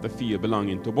part of the field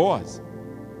belonging to Boaz,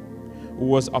 who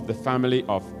was of the family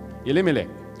of Elimelech.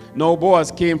 Now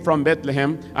Boaz came from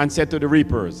Bethlehem and said to the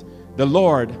reapers, the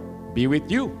Lord be with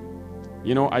you.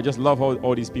 You know, I just love how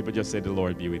all these people just said, the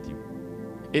Lord be with you.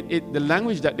 The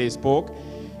language that they spoke,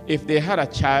 if they had a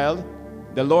child,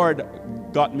 the Lord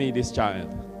got me this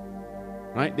child.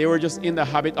 Right? They were just in the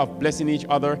habit of blessing each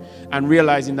other and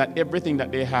realizing that everything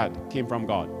that they had came from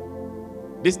God.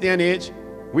 This day and age,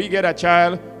 we get a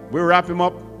child, we wrap him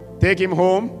up, take him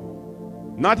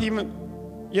home. Not even,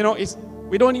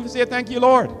 we don't even say thank you,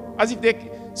 Lord, as if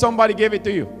somebody gave it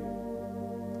to you.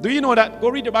 Do you know that? Go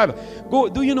read the Bible.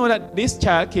 Do you know that this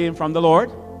child came from the Lord?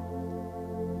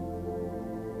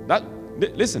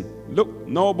 Listen, look,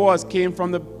 now Boaz came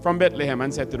from Bethlehem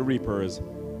and said to the reapers,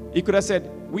 he could have said,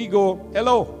 we go,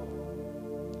 hello,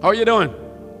 how are you doing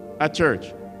at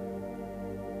church?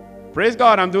 Praise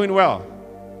God, I'm doing well.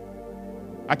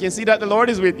 I can see that the Lord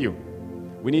is with you.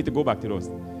 We need to go back to those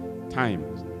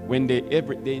times when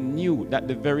they knew that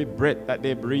the very breath that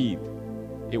they breathed,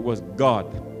 it was God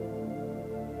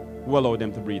who allowed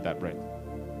them to breathe that breath.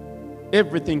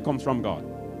 Everything comes from God.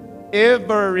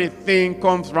 Everything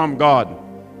comes from God.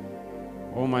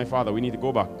 Oh, my Father, we need to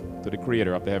go back to the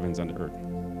Creator of the heavens and the earth.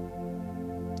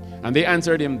 And they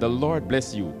answered him, the Lord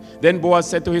bless you. Then Boaz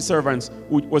said to his servants,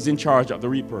 who was in charge of the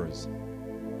reapers,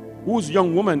 whose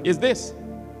young woman is this?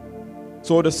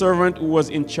 So the servant who was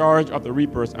in charge of the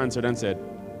reapers answered and said,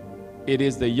 it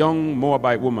is the young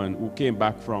Moabite woman who came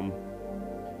back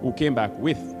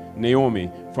with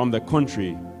Naomi from the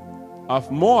country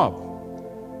of Moab.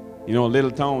 You know, little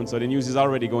town, so the news is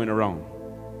already going around.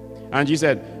 And she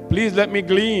said, please let me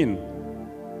glean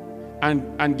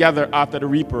and gather after the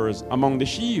reapers among the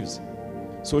sheaves.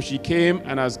 So she came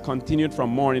and has continued from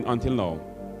morning until now,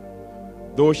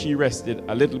 though she rested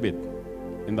a little bit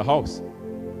in the house.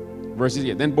 Verses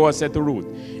 8. Then Boaz said to Ruth,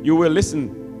 you will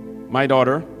listen, my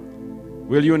daughter,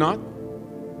 will you not?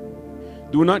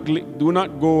 Do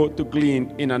not go to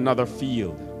glean in another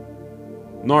field,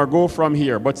 nor go from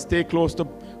here, but stay close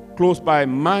by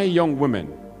my young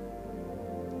women.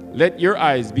 Let your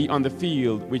eyes be on the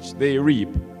field which they reap,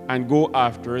 and go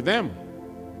after them.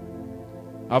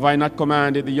 Have I not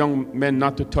commanded the young men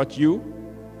not to touch you?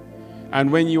 And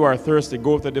when you are thirsty,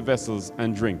 go to the vessels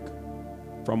and drink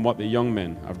from what the young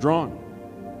men have drawn.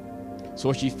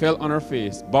 So she fell on her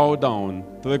face, bowed down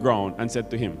to the ground, and said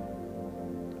to him,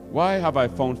 why have I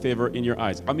found favor in your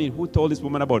eyes? I mean, who told this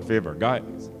woman about favor?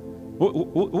 Guys,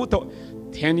 who told?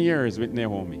 10 years with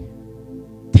Naomi.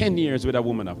 10 years with a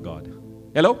woman of God.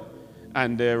 Hello?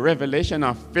 And the revelation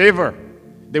of favor,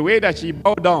 the way that she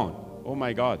bowed down, oh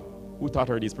my God. Who taught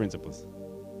her these principles?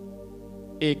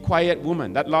 A quiet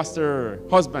woman that lost her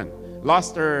husband,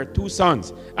 lost her 2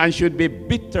 sons, and should be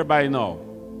bitter by now.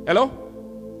 Hello?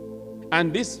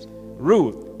 And this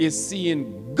Ruth is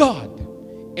seeing God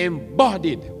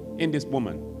embodied in this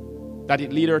woman, that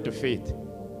it lead her to faith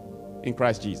in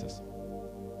Christ Jesus.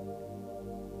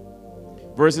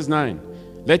 Verses 9.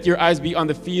 Let your eyes be on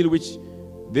the field which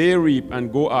they reap,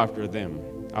 and go after them.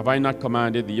 Have I not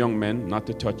commanded the young men not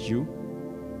to touch you?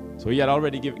 So he had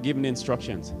already given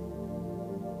instructions.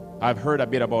 I've heard a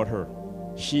bit about her.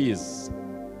 She is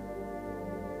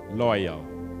loyal.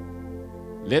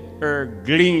 Let her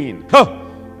glean.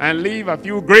 And leave a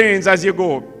few grains as you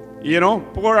go. You know,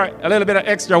 pour a little bit of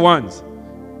extra ones,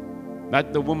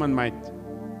 that the woman might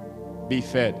be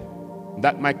fed.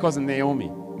 That my cousin Naomi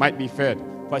might be fed.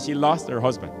 But she lost her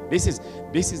husband. This is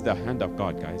the hand of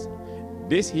God, guys.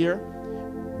 This here,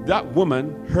 that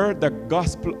woman heard the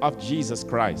gospel of Jesus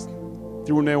Christ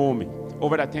through Naomi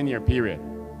over that 10-year period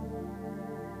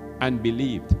and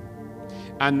believed.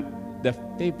 And the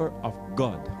favor of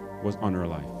God was on her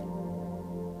life.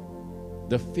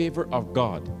 The favor of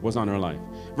God was on her life.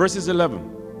 Verses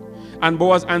 11. And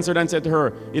Boaz answered and said to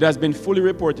her, it has been fully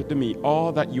reported to me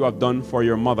all that you have done for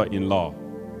your mother-in-law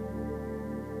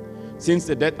since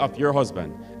the death of your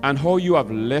husband, and how you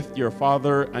have left your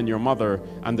father and your mother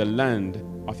and the land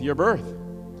of your birth,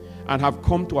 and have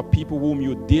come to a people whom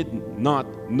you did not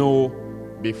know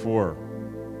before.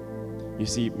 You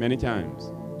see, many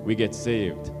times we get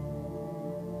saved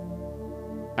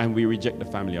and we reject the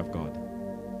family of God.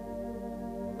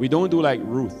 We don't do like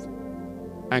Ruth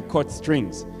and cut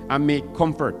strings and make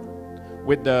comfort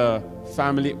with the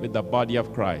family, with the body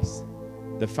of Christ,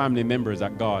 the family members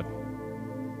that God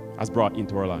has brought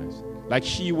into our lives. Like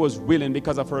she was willing,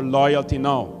 because of her loyalty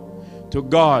now to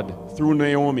God through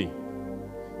Naomi,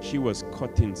 she was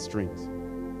cutting strings.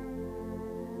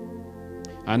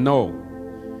 And now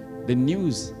the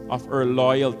news of her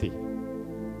loyalty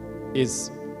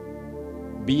is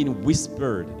being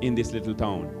whispered in this little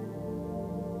town.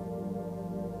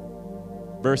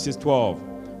 Verses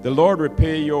 12. The Lord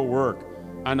repay your work,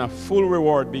 and a full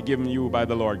reward be given you by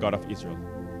the Lord God of Israel,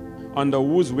 under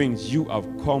whose wings you have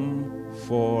come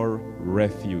for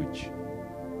refuge.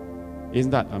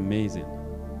 Isn't that amazing?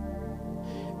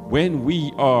 When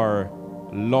we are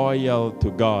loyal to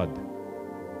God,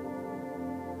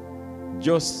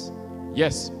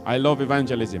 yes, I love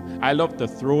evangelism. I love to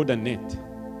throw the net.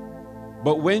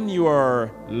 But when you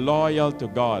are loyal to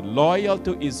God, loyal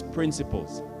to His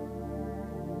principles,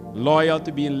 loyal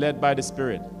to being led by the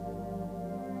Spirit,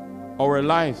 our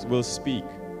lives will speak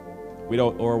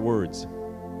without our words.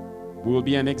 We will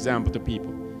be an example to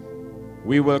people.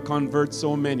 We will convert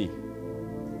so many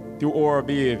through our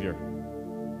behavior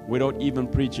without even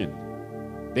preaching.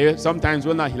 They sometimes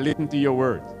will not listen to your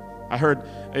words. I heard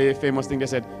a famous thing that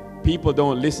said, people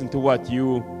don't listen to what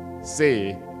you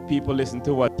say, people listen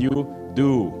to what you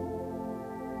do.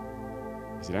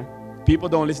 You see that? People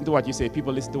don't listen to what you say,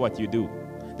 people listen to what you do.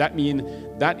 That means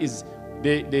that is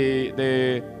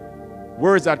the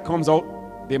words that comes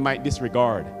out, they might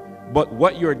disregard. But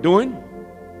what you're doing,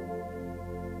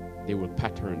 they will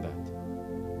pattern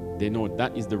that. They know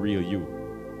that is the real you.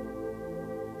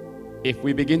 If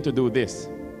we begin to do this,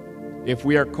 if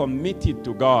we are committed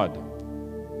to God,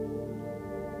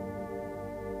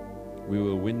 we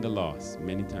will win the loss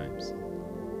many times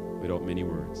without many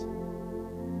words.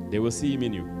 They will see Him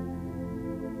in you,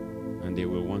 and they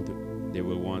will want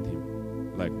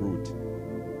Him like Ruth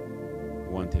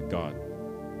wanted God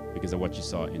because of what she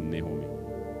saw in Naomi.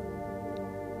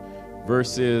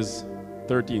 Verses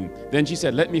 13. Then she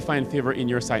said, let me find favor in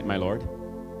your sight, my Lord.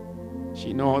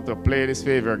 She know how to play this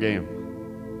favor game.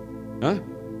 Huh?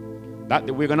 That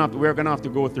we're gonna have to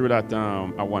go through that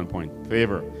at one point.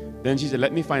 Favor. Then she said,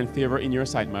 let me find favor in your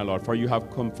sight, my Lord, for you have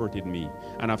comforted me,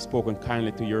 and have spoken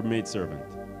kindly to your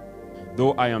maidservant,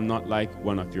 though I am not like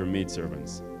one of your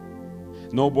maidservants.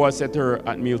 No, Boaz said to her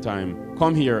at mealtime,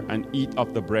 come here and eat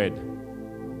of the bread,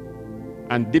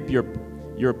 and dip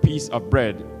your piece of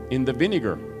bread in the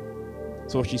vinegar.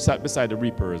 So she sat beside the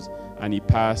reapers, and he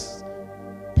passed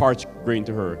parched grain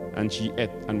to her, and she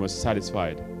ate and was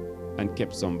satisfied, and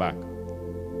kept some back.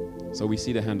 So we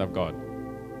see the hand of God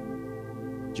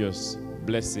just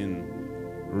blessing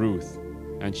Ruth,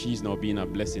 and she's now being a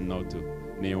blessing now to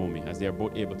Naomi, as they are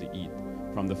both able to eat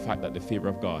from the fact that the favor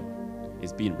of God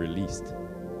is being released.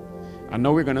 And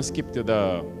now we're going to skip to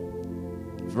the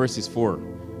verses 4.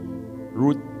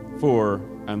 Ruth 4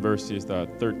 and verses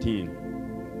 13.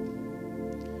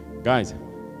 Guys,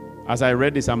 as I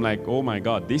read this, I'm like, oh my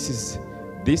God, this is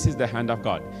the hand of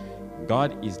God.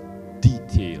 God is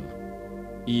detailed.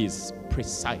 He is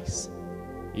precise.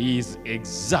 He is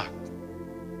exact.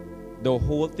 The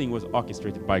whole thing was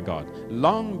orchestrated by God.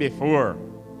 Long before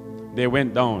they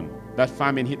went down, that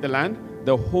famine hit the land,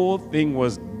 the whole thing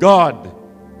was God.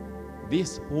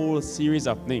 This whole series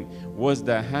of things was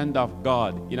the hand of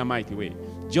God in a mighty way.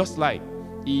 Just like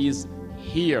He is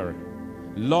here,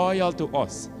 loyal to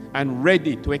us, and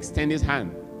ready to extend His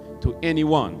hand to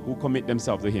anyone who commit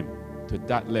themselves to Him, to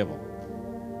that level.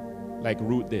 Like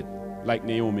Ruth did, like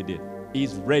Naomi did.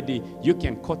 He's ready. You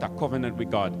can cut a covenant with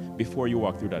God before you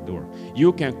walk through that door.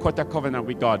 You can cut a covenant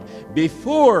with God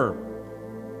before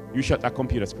you shut that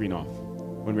computer screen off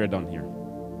when we're done here.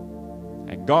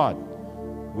 And God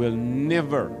will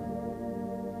never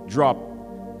drop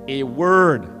a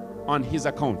word on His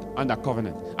account on that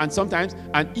covenant. And sometimes,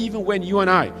 and even when you and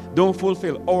I don't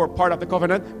fulfill our part of the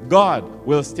covenant, God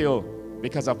will still,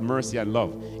 because of mercy and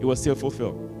love, He will still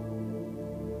fulfill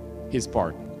His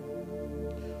part.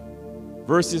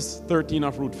 Verses 13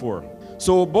 of Ruth 4.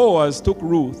 So Boaz took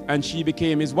Ruth, and she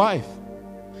became his wife.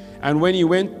 And when he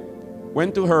went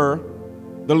to her,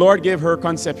 the Lord gave her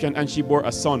conception, and she bore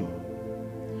a son.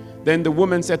 Then the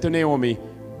woman said to Naomi,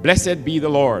 Blessed be the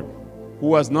Lord,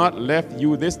 who has not left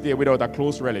you this day without a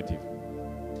close relative.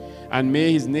 And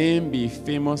may His name be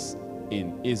famous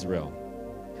in Israel.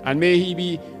 And may He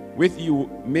be with you,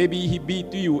 maybe He be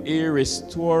to you a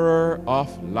restorer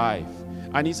of life.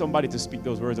 I need somebody to speak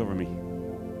those words over me.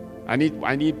 I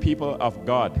need people of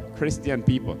God, Christian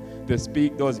people, to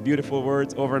speak those beautiful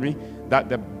words over me, that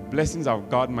the blessings of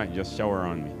God might just shower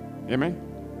on me. Amen?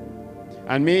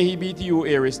 And may He be to you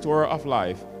a restorer of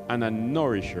life and a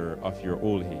nourisher of your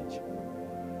old age.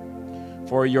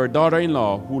 For your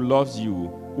daughter-in-law, who loves you,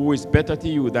 who is better to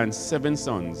you than 7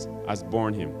 sons, has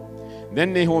borne him.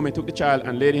 Then Naomi took the child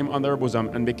and laid him on her bosom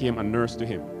and became a nurse to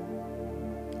him.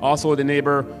 Also the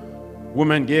neighbor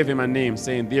woman gave him a name,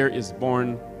 saying, There is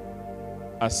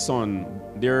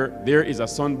a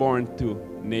son born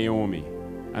to Naomi.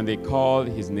 And they called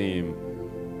his name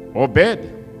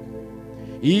Obed.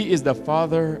 He is the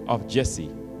father of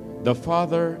Jesse, the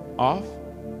father of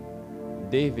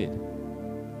David.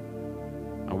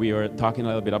 And we are talking a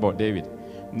little bit about David.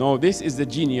 No, this is the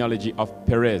genealogy of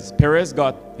Perez. Perez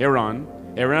got Aaron.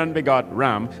 Aaron begot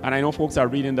Ram. And I know folks are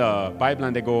reading the Bible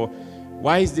and they go,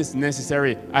 why is this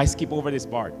necessary? I skip over this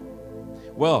part.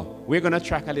 Well, we're going to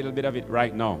track a little bit of it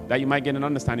right now, that you might get an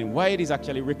understanding why it is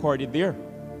actually recorded there.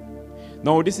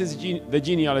 Now, this is the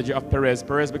genealogy of Perez.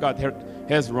 Perez begot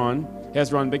Hezron.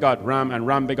 Hezron begot Ram, and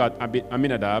Ram begot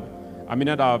Aminadab.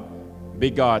 Aminadab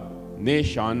begot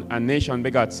Nahshon, and Nahshon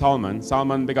begot Salmon.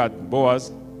 Salmon begot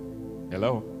Boaz.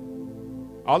 Hello.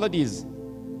 All of these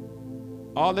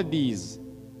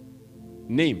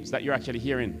names that you're actually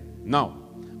hearing now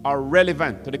are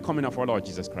relevant to the coming of our Lord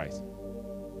Jesus Christ.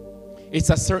 It's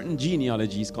a certain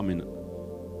genealogy is coming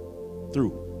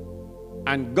through.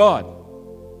 And God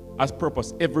has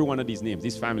purposed every one of these names,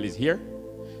 these families here,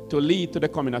 to lead to the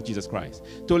coming of Jesus Christ.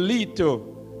 To lead to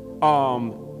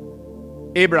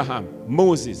Abraham,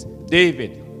 Moses,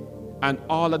 David, and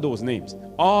all of those names.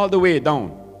 All the way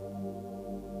down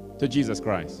to Jesus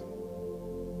Christ.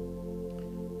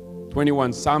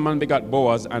 21, Salmon begot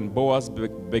Boaz, and Boaz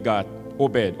begot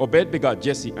Obed. Obed begot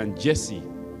Jesse, and Jesse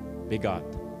begot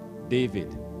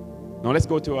David. Now let's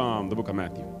go to the book of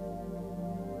Matthew.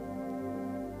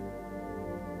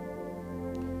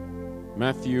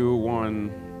 Matthew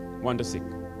 1 to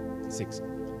 6.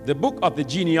 The book of the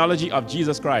genealogy of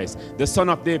Jesus Christ, the son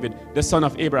of David, the son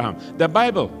of Abraham. The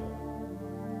Bible,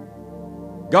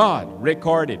 God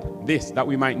recorded this that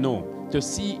we might know, to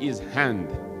see His hand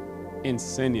in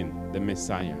sending the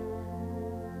Messiah.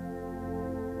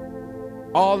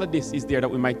 All of this is there that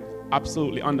we might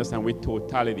absolutely understand with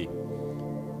totality.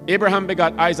 Abraham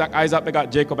begot Isaac, Isaac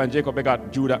begot Jacob, and Jacob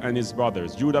begot Judah and his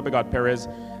brothers. Judah begot Perez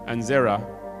and Zerah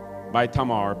by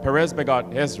Tamar. Perez begot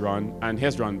Hezron, and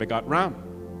Hezron begot Ram.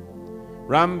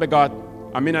 Ram begot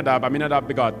Aminadab, Aminadab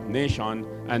begot Nahshon,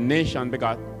 and Nahshon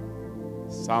begot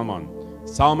Salmon.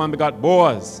 Salmon begot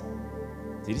Boaz.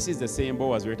 See, this is the same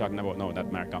Boaz we're talking about now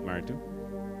that got married to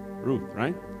Ruth,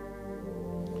 right?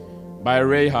 By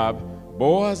Rahab.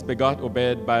 Boaz begot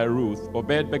Obed by Ruth.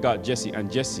 Obed begot Jesse,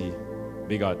 and Jesse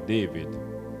begot David,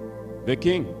 the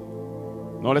king.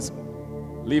 Now let's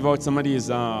leave out some of these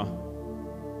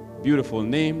beautiful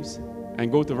names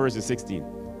and go to verse 16.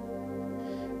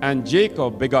 And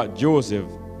Jacob begot Joseph,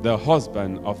 the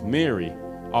husband of Mary,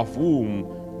 of whom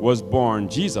was born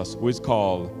Jesus, who is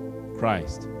called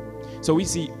Christ. So we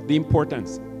see the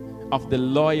importance of the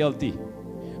loyalty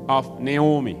of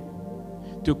Naomi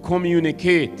to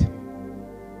communicate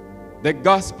the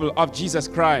gospel of Jesus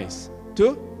Christ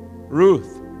to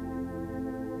Ruth,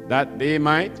 that they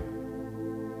might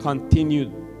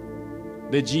continue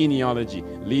the genealogy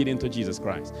leading to Jesus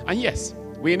Christ. And yes,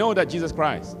 we know that Jesus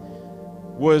Christ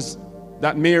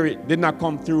that Mary did not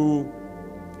come through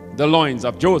the loins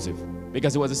of Joseph,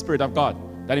 because it was the Spirit of God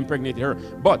that impregnated her.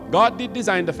 But God did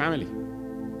design the family.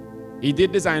 He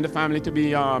did design the family to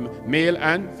be male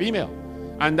and female.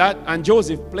 And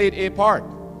Joseph played a part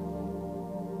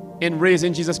in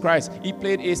raising Jesus Christ. He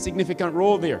played a significant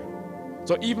role there.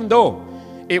 So even though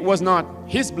it was not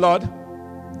his blood,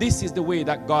 this is the way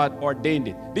that God ordained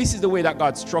it. This is the way that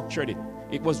God structured it.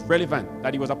 It was relevant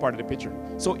that he was a part of the picture.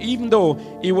 So even though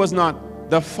he was not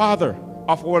the father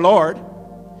of our Lord,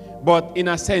 but in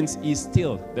a sense, he's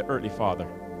still the earthly father.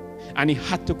 And he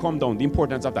had to come down, the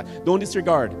importance of that. Don't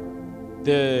disregard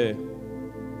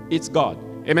it's God.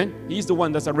 Amen? He's the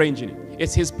one that's arranging it.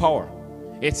 It's his power.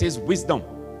 It's his wisdom.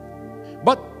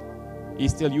 But he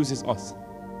still uses us,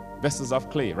 vessels of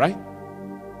clay, right?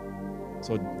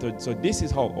 So this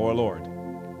is how our Lord,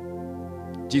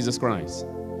 Jesus Christ,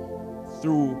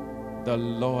 through the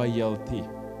loyalty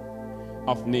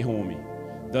of Naomi,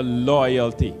 the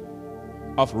loyalty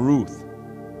of Ruth,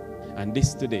 and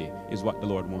this today is what the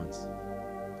Lord wants.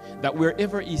 That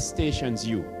wherever he stations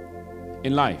you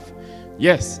in life,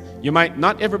 yes,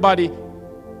 not everybody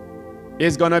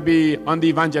is going to be on the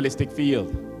evangelistic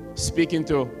field, speaking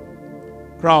to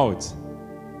crowds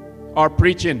or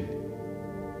preaching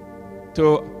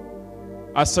to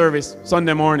a service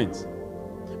Sunday mornings.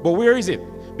 But where is it?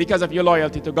 Because of your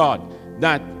loyalty to God,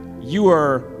 that you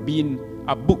are being,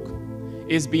 a book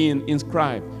is being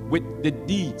inscribed with the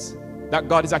deeds that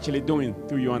God is actually doing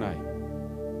through you and I.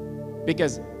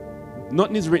 Because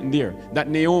nothing is written there that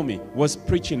Naomi was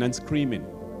preaching and screaming.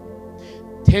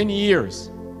 10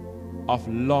 years of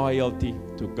loyalty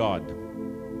to God.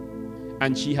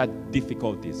 And she had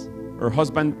difficulties. Her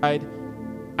husband died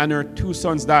and her 2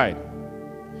 sons died.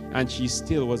 And she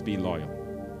still was being loyal.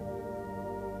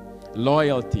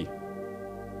 Loyalty.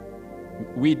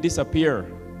 We disappear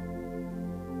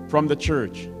from the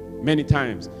church many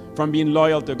times from being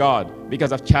loyal to God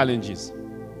because of challenges.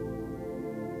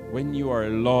 When you are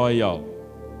loyal,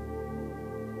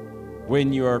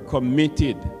 when you are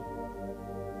committed,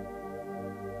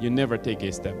 you never take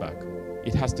a step back.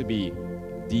 It has to be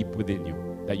deep within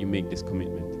you that you make this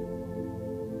commitment.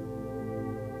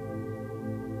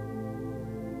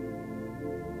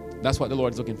 That's what the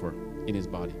Lord is looking for in his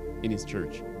body, in his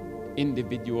church.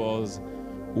 Individuals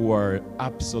who are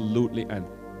absolutely and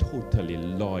totally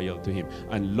loyal to him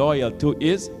and loyal to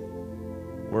his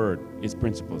word, his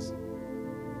principles.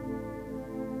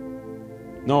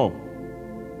 No,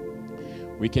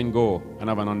 we can go and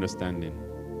have an understanding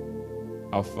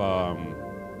of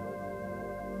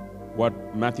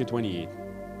what Matthew 28,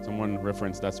 someone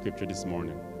referenced that scripture this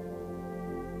morning.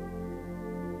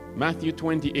 Matthew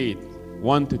 28,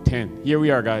 1 to 10. Here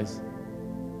we are, guys,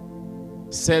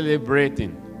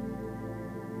 celebrating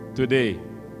today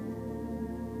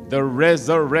the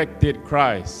resurrected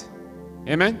Christ.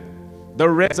 Amen? The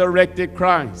resurrected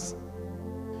Christ.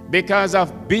 Because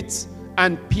of bits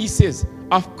and pieces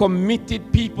of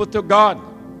committed people to God.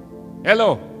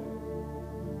 Hello.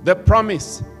 The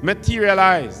promise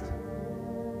materialized.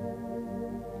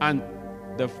 And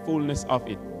the fullness of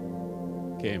it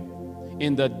came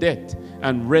in the death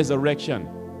and resurrection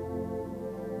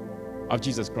of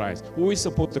Jesus Christ, who is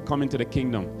supposed to come into the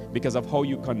kingdom because of how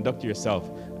you conduct yourself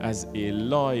as a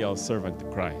loyal servant to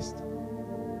Christ,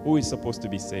 who is supposed to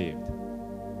be saved.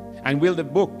 And will the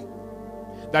book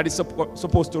that is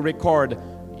supposed to record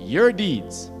your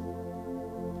deeds,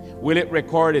 will it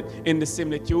record it in the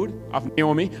similitude of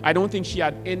Naomi? I don't think she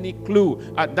had any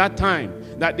clue at that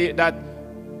time that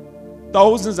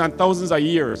thousands and thousands of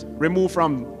years removed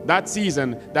from that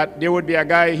season, that there would be a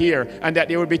guy here and that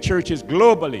there would be churches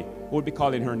globally who would be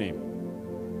calling her name.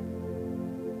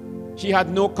 She had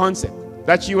no concept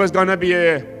that she was going to be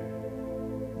a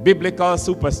biblical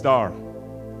superstar.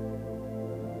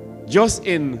 Just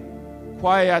in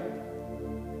quiet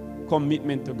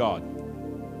commitment to God,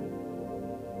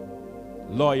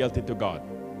 loyalty to God.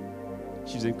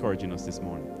 She's encouraging us this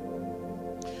morning.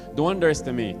 Don't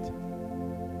underestimate,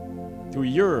 through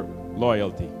your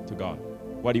loyalty to God,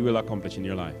 what he will accomplish in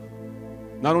your life.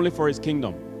 Not only for his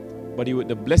kingdom, but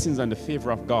the blessings and the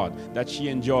favor of God that she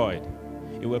enjoyed,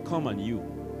 it will come on you.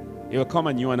 It will come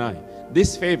on you and I.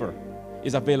 This favor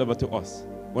is available to us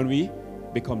when we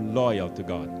become loyal to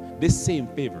God. This same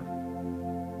favor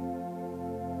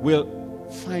will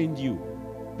find you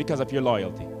because of your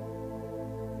loyalty.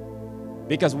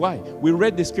 Because why? We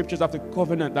read the scriptures of the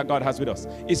covenant that God has with us.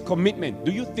 His commitment.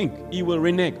 Do you think he will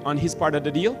renege on his part of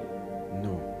the deal?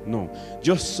 No. No.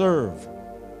 Just serve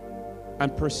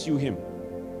and pursue him.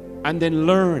 And then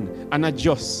learn and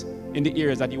adjust in the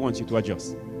areas that he wants you to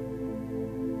adjust.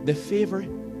 The favor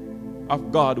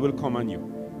of God will come on you.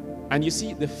 And you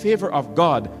see, the favor of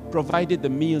God provided the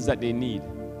meals that they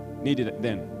needed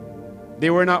then. They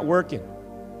were not working.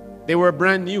 They were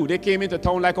brand new. They came into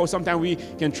town like how sometimes we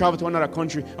can travel to another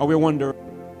country and we wonder,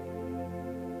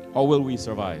 how will we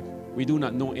survive? We do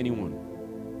not know anyone.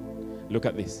 Look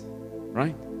at this,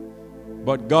 right?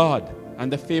 But God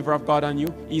and the favor of God on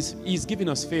you, He's giving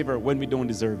us favor when we don't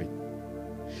deserve it.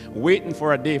 Waiting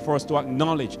for a day for us to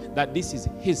acknowledge that this is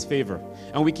His favor.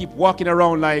 And we keep walking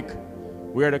around like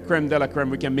we're the creme de la creme.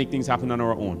 We can make things happen on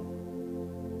our own.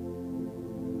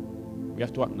 We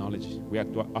have to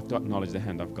acknowledge the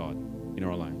hand of God in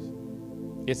our lives.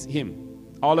 It's Him.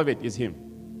 All of it is Him.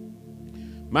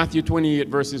 Matthew 28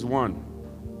 verses 1.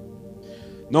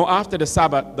 Now after the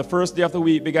Sabbath, the first day of the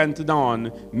week began to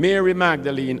dawn, Mary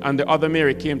Magdalene and the other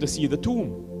Mary came to see the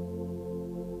tomb.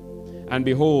 And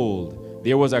behold,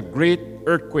 there was a great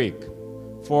earthquake,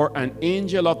 for an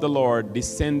angel of the Lord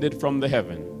descended from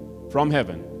heaven,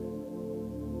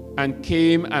 and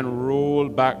came and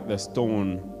rolled back the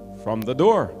stone from the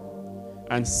door,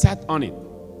 and sat on it.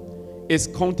 His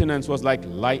countenance was like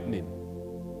lightning,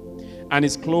 and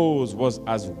his clothes was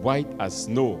as white as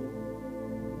snow.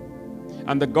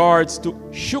 And the guards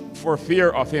shook for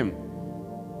fear of him,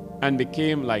 and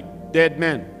became like dead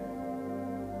men.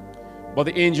 But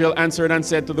the angel answered and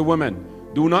said to the woman,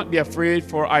 do not be afraid,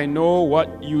 for I know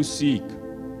what you seek.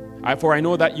 For I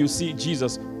know that you seek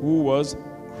Jesus, who was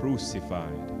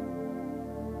crucified.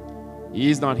 He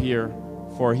is not here,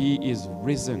 for he is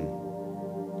risen.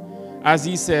 As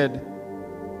he said,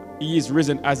 he is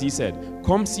risen as he said.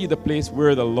 Come see the place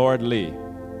where the Lord lay,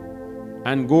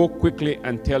 and go quickly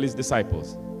and tell his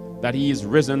disciples that he is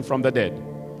risen from the dead.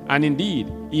 And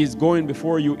indeed, he is going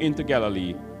before you into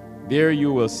Galilee. There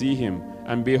you will see him.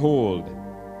 And behold,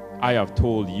 I have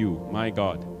told you. My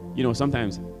God. You know,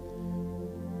 sometimes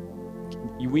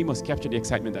we must capture the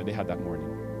excitement that they had that morning.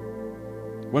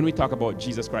 When we talk about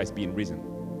Jesus Christ being risen,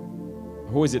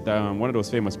 who is it? One of those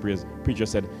famous preachers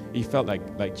said he felt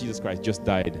like Jesus Christ just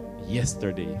died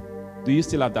yesterday. Do you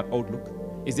still have that outlook?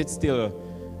 Is it still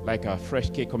like a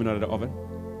fresh cake coming out of the oven?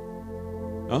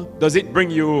 Huh? Does it bring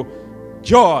you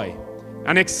joy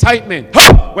and excitement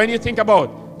when you think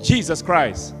about Jesus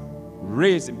Christ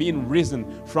being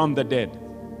risen from the dead?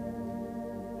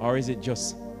 Or is it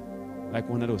just like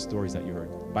one of those stories that you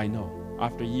heard by now,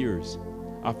 after years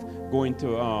of going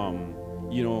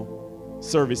to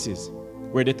services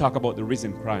where they talk about the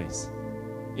risen Christ?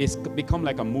 It's become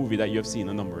like a movie that you have seen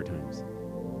a number of times,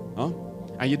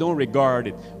 and you don't regard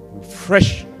it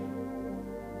fresh.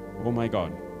 Oh my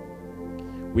God,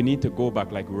 we need to go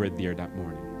back like we were there that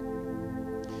morning.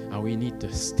 And we need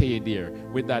to stay there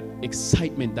with that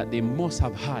excitement that they must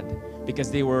have had,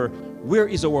 because they were, where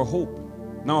is our hope?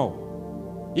 Now,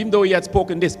 even though he had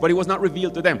spoken this, but it was not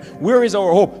revealed to them. Where is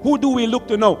our hope? Who do we look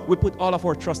to now? We put all of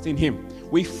our trust in him.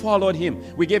 We followed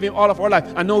him. We gave him all of our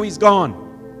life. And now he's gone.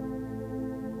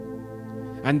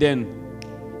 And then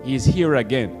he's here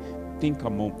again. Think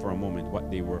for a moment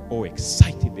what they were. Oh,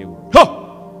 excited they were.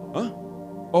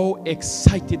 Oh,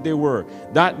 excited they were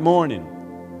that morning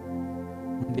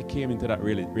when they came into that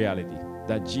reality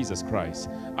that Jesus Christ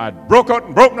had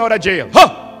broken out of jail.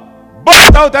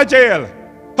 Burst out of jail.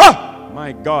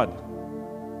 My God.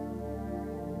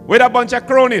 With a bunch of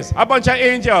cronies, a bunch of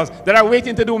angels that are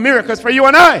waiting to do miracles for you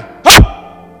and I.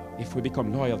 If we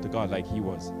become loyal to God like he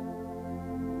was.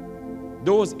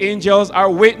 Those angels are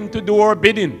waiting to do our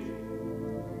bidding.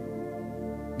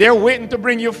 They're waiting to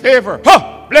bring you favor.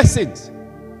 Blessings.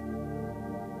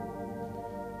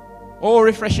 Oh,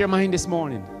 refresh your mind this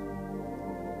morning.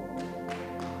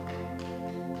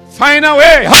 Find a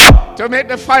way to make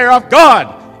the fire of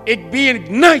God it be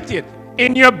ignited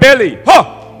in your belly.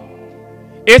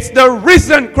 It's the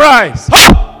risen Christ.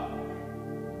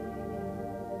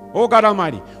 Oh God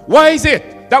Almighty. Why is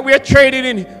it that we are trading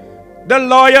in the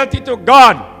loyalty to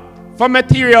God for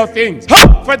material things,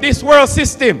 for this world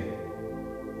system?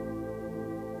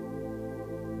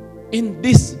 In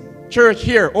this church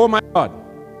here, oh my God,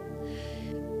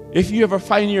 if you ever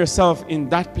find yourself in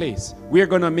that place, we're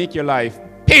going to make your life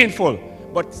painful,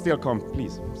 but still come,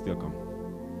 please, still come.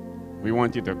 We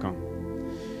want you to come.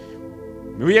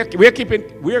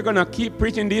 We're going to keep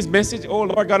preaching this message, oh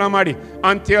Lord God Almighty,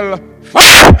 until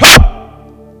fire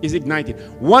is ignited.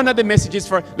 One of the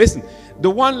messages listen, the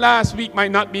one last week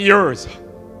might not be yours.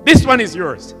 This one is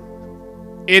yours.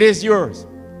 It is yours.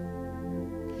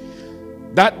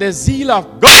 That the zeal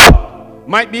of God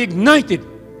might be ignited.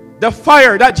 The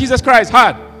fire that Jesus Christ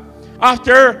had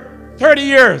after 30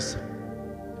 years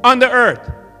on the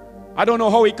earth. I don't know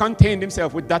how he contained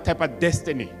himself with that type of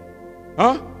destiny.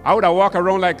 Huh? I would have walked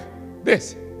around like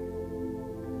this.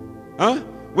 Huh?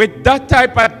 With that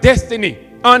type of destiny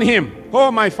on him.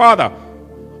 Oh, my Father.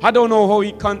 I don't know how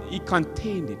he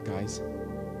contained it, guys.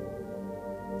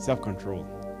 Self-control.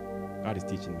 God is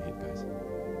teaching me it, guys.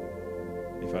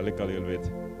 If I look a little bit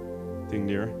thing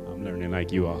there, I'm learning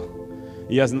like you are.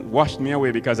 He hasn't washed me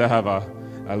away because I have a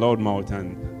loud mouth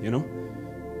and, you know,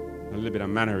 a little bit of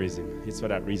mannerism. It's for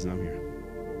that reason I'm here.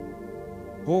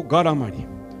 Oh, God Almighty.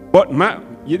 But,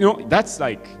 you know, that's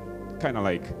like, kind of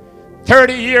like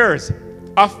 30 years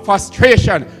of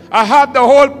frustration. I have the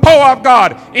whole power of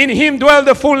God. In him dwell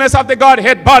the fullness of the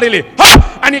Godhead bodily.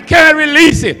 Ha! And he can't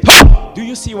release it. Ha! Do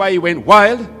you see why he went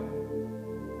wild?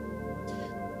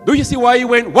 Do you see why he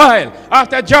went wild?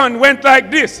 After John went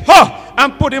like this, ha!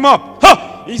 And put him up.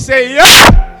 Ha! He said,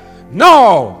 yeah!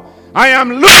 No! I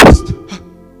am loosed!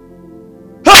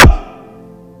 Ha!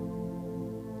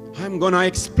 I'm going to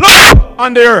explode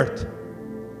on the earth.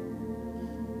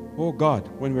 Oh God,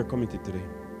 when we're committed today,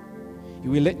 he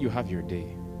will let you have your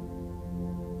day.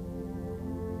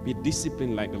 Be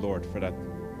disciplined like the Lord for that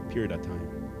period of time.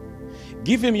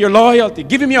 Give him your loyalty.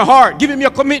 Give him your heart. Give him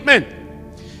your commitment.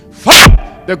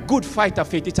 Fight the good fight of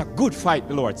faith. It's a good fight,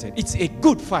 the Lord said. It's a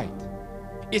good fight.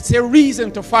 It's a reason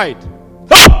to fight.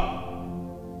 Ha!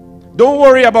 Don't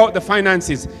worry about the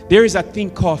finances. There is a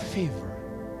thing called favor.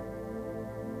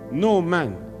 No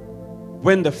man,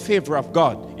 when the favor of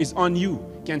God is on you,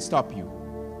 can stop you.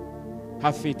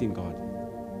 Have faith in God.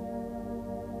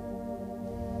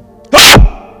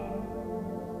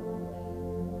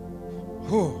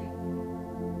 Oh.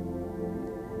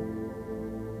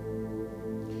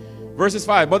 Verses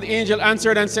 5. But the angel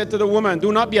answered and said to the woman,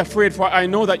 do not be afraid, for I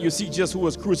know that you seek Jesus who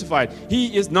was crucified.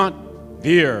 He is not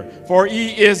there, for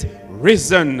he is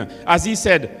risen. As he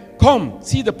said, come,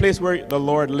 see the place where the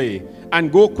Lord lay, and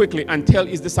go quickly and tell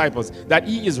his disciples that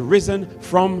he is risen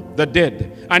from the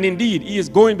dead. And indeed, he is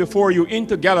going before you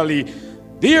into Galilee.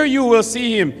 There you will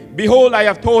see him. Behold, I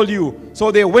have told you. So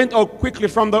they went out quickly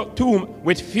from the tomb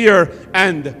with fear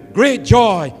and great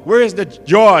joy. Where is the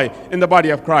joy in the body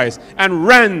of Christ? And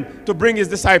ran to bring his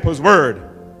disciples word.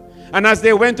 And as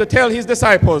they went to tell his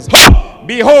disciples,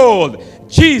 behold,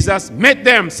 Jesus met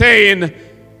them, saying,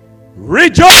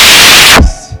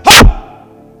 rejoice!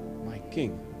 My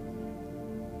King.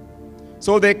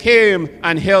 So they came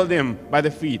and held him by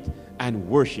the feet and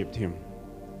worshipped him.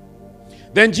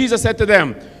 Then Jesus said to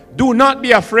them, do not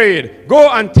be afraid. Go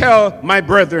and tell my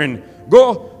brethren,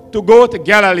 go to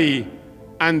Galilee,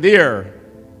 and there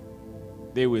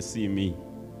they will see me.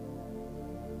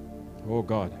 Oh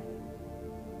God.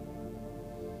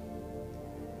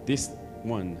 This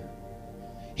one,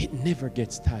 it never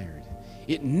gets tired.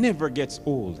 It never gets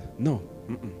old. No.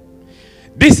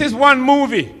 This is one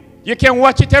movie. You can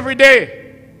watch it every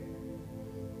day.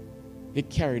 It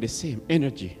carries the same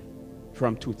energy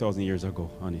from 2,000 years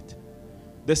ago on it.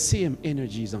 The same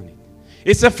energy is on it.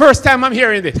 It's the first time I'm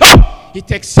hearing this. It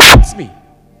excites me.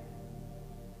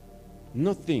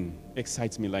 Nothing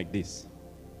excites me like this.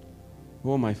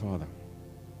 Oh, my Father.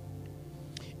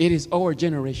 It is our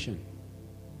generation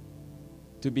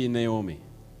to be Naomi.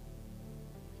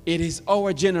 It is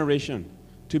our generation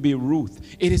to be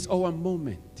Ruth. It is our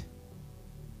moment.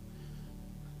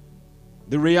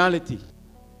 The reality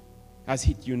has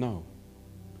hit you now.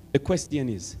 The question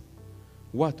is,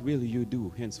 what will you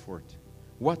do henceforth?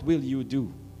 What will you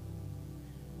do?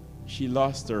 She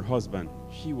lost her husband.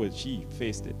 She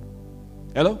faced it.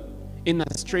 Hello? In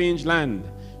a strange land,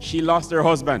 she lost her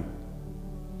husband.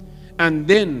 And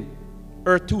then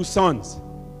her 2 sons.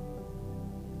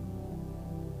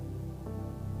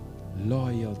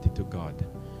 Loyalty to God.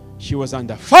 She was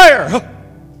under fire.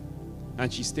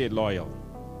 And she stayed loyal.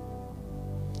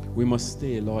 We must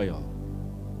stay loyal.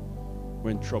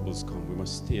 When troubles come, we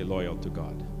must stay loyal to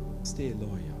God. Stay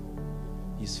loyal.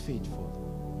 He's faithful.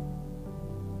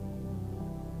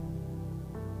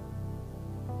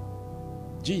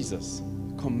 Jesus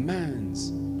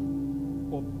commands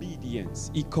obedience.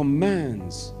 He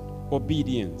commands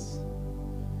obedience.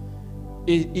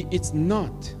 It's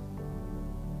not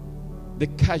the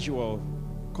casual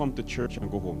come to church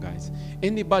and go home, guys.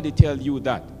 Anybody tell you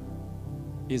that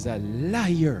is a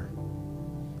liar,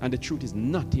 and the truth is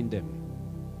not in them.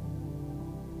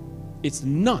 It's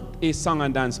not a song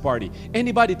and dance party.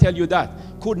 Anybody tell you that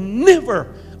could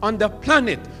never on the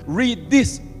planet read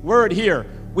this word here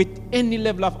with any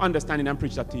level of understanding and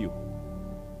preach that to you.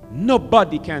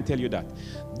 Nobody can tell you that.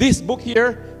 This book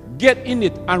here, get in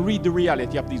it and read the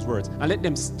reality of these words and let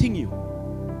them sting you.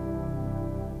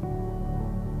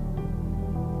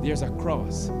 There's a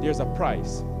cross. There's a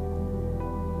price.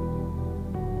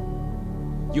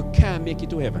 You can't make it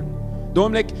to heaven.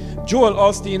 Don't let Joel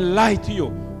Osteen lie to you.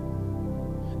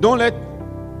 Don't let...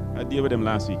 I deal with him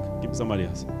last week. Give somebody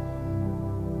else.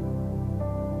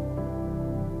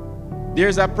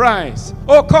 There's a price.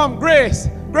 Oh, come, grace,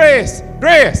 grace,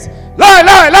 grace. Lie,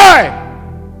 lie, lie.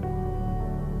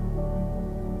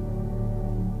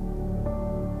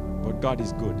 But God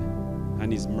is good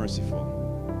and He's merciful.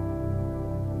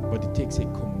 But it takes a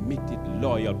committed,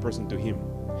 loyal person to Him.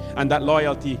 And that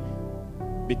loyalty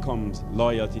becomes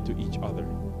loyalty to each other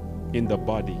in the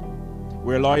body.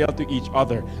 We're loyal to each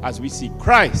other as we see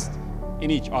Christ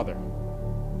in each other.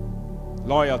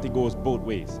 Loyalty goes both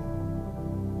ways.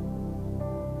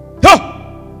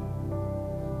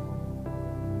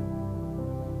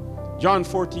 John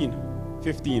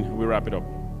 14:15, we wrap it up.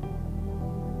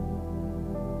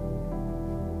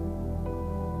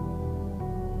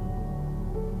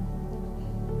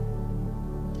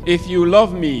 If you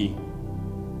love me,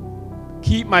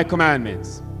 keep my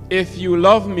commandments. If you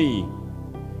love me,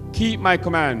 keep my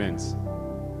commandments.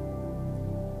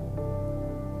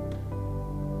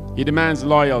 He demands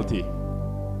loyalty.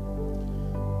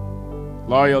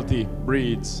 Loyalty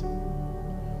breeds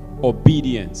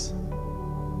obedience.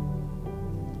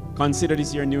 Consider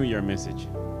this your New Year message.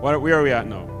 Where are we at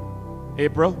now?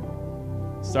 April?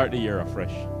 Start the year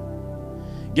afresh.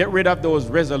 Get rid of those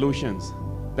resolutions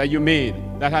that you made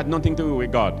that had nothing to do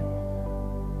with God.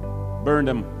 Burn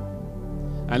them.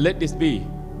 And let this be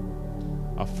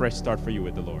a fresh start for you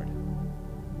with the Lord.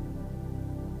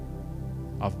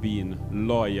 Of being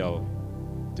loyal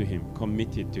to Him,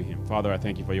 committed to Him. Father, I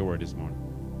thank you for your word this morning.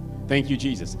 Thank you,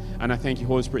 Jesus. And I thank you,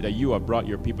 Holy Spirit, that you have brought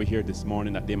your people here this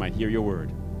morning that they might hear your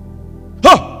word.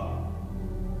 Ha!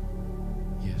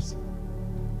 Yes.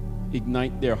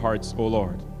 Ignite their hearts, O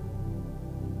Lord.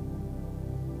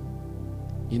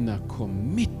 In a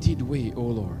committed way, O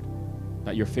Lord,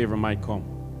 that your favor might come,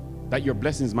 that your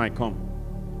blessings might come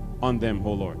on them,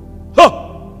 O Lord. Ha!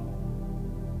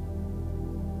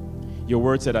 Your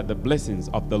word said that the blessings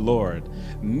of the Lord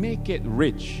make it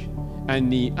rich,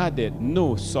 and He added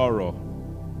no sorrow.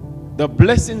 The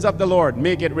blessings of the Lord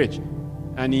make it rich,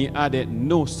 and He added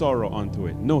no sorrow unto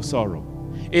it. No sorrow.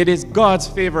 It is God's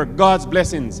favor, God's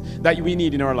blessings that we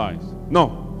need in our lives.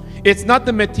 No, it's not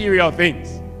the material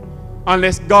things,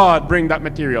 unless God bring that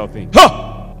material thing.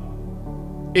 Ha!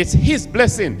 It's His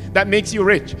blessing that makes you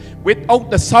rich. Without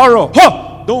the sorrow,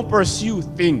 ha! Don't pursue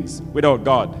things without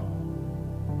God,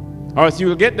 or else you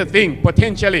will get the thing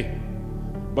potentially,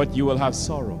 but you will have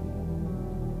sorrow.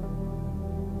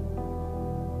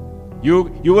 You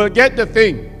will get the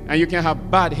thing and you can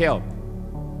have bad health.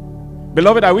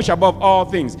 Beloved, I wish above all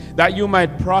things that you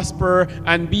might prosper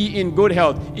and be in good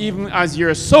health, even as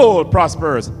your soul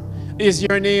prospers. Is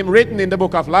your name written in the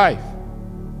book of life?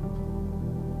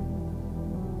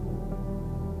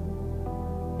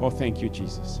 Oh, thank you,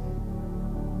 Jesus.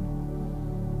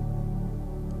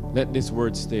 Let this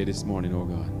word stay this morning, oh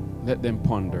God. Let them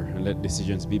ponder and let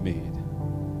decisions be made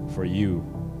for you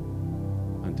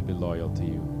and to be loyal to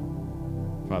you.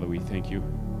 Father, we thank you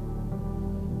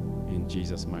in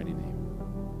Jesus' mighty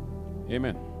name.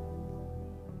 Amen.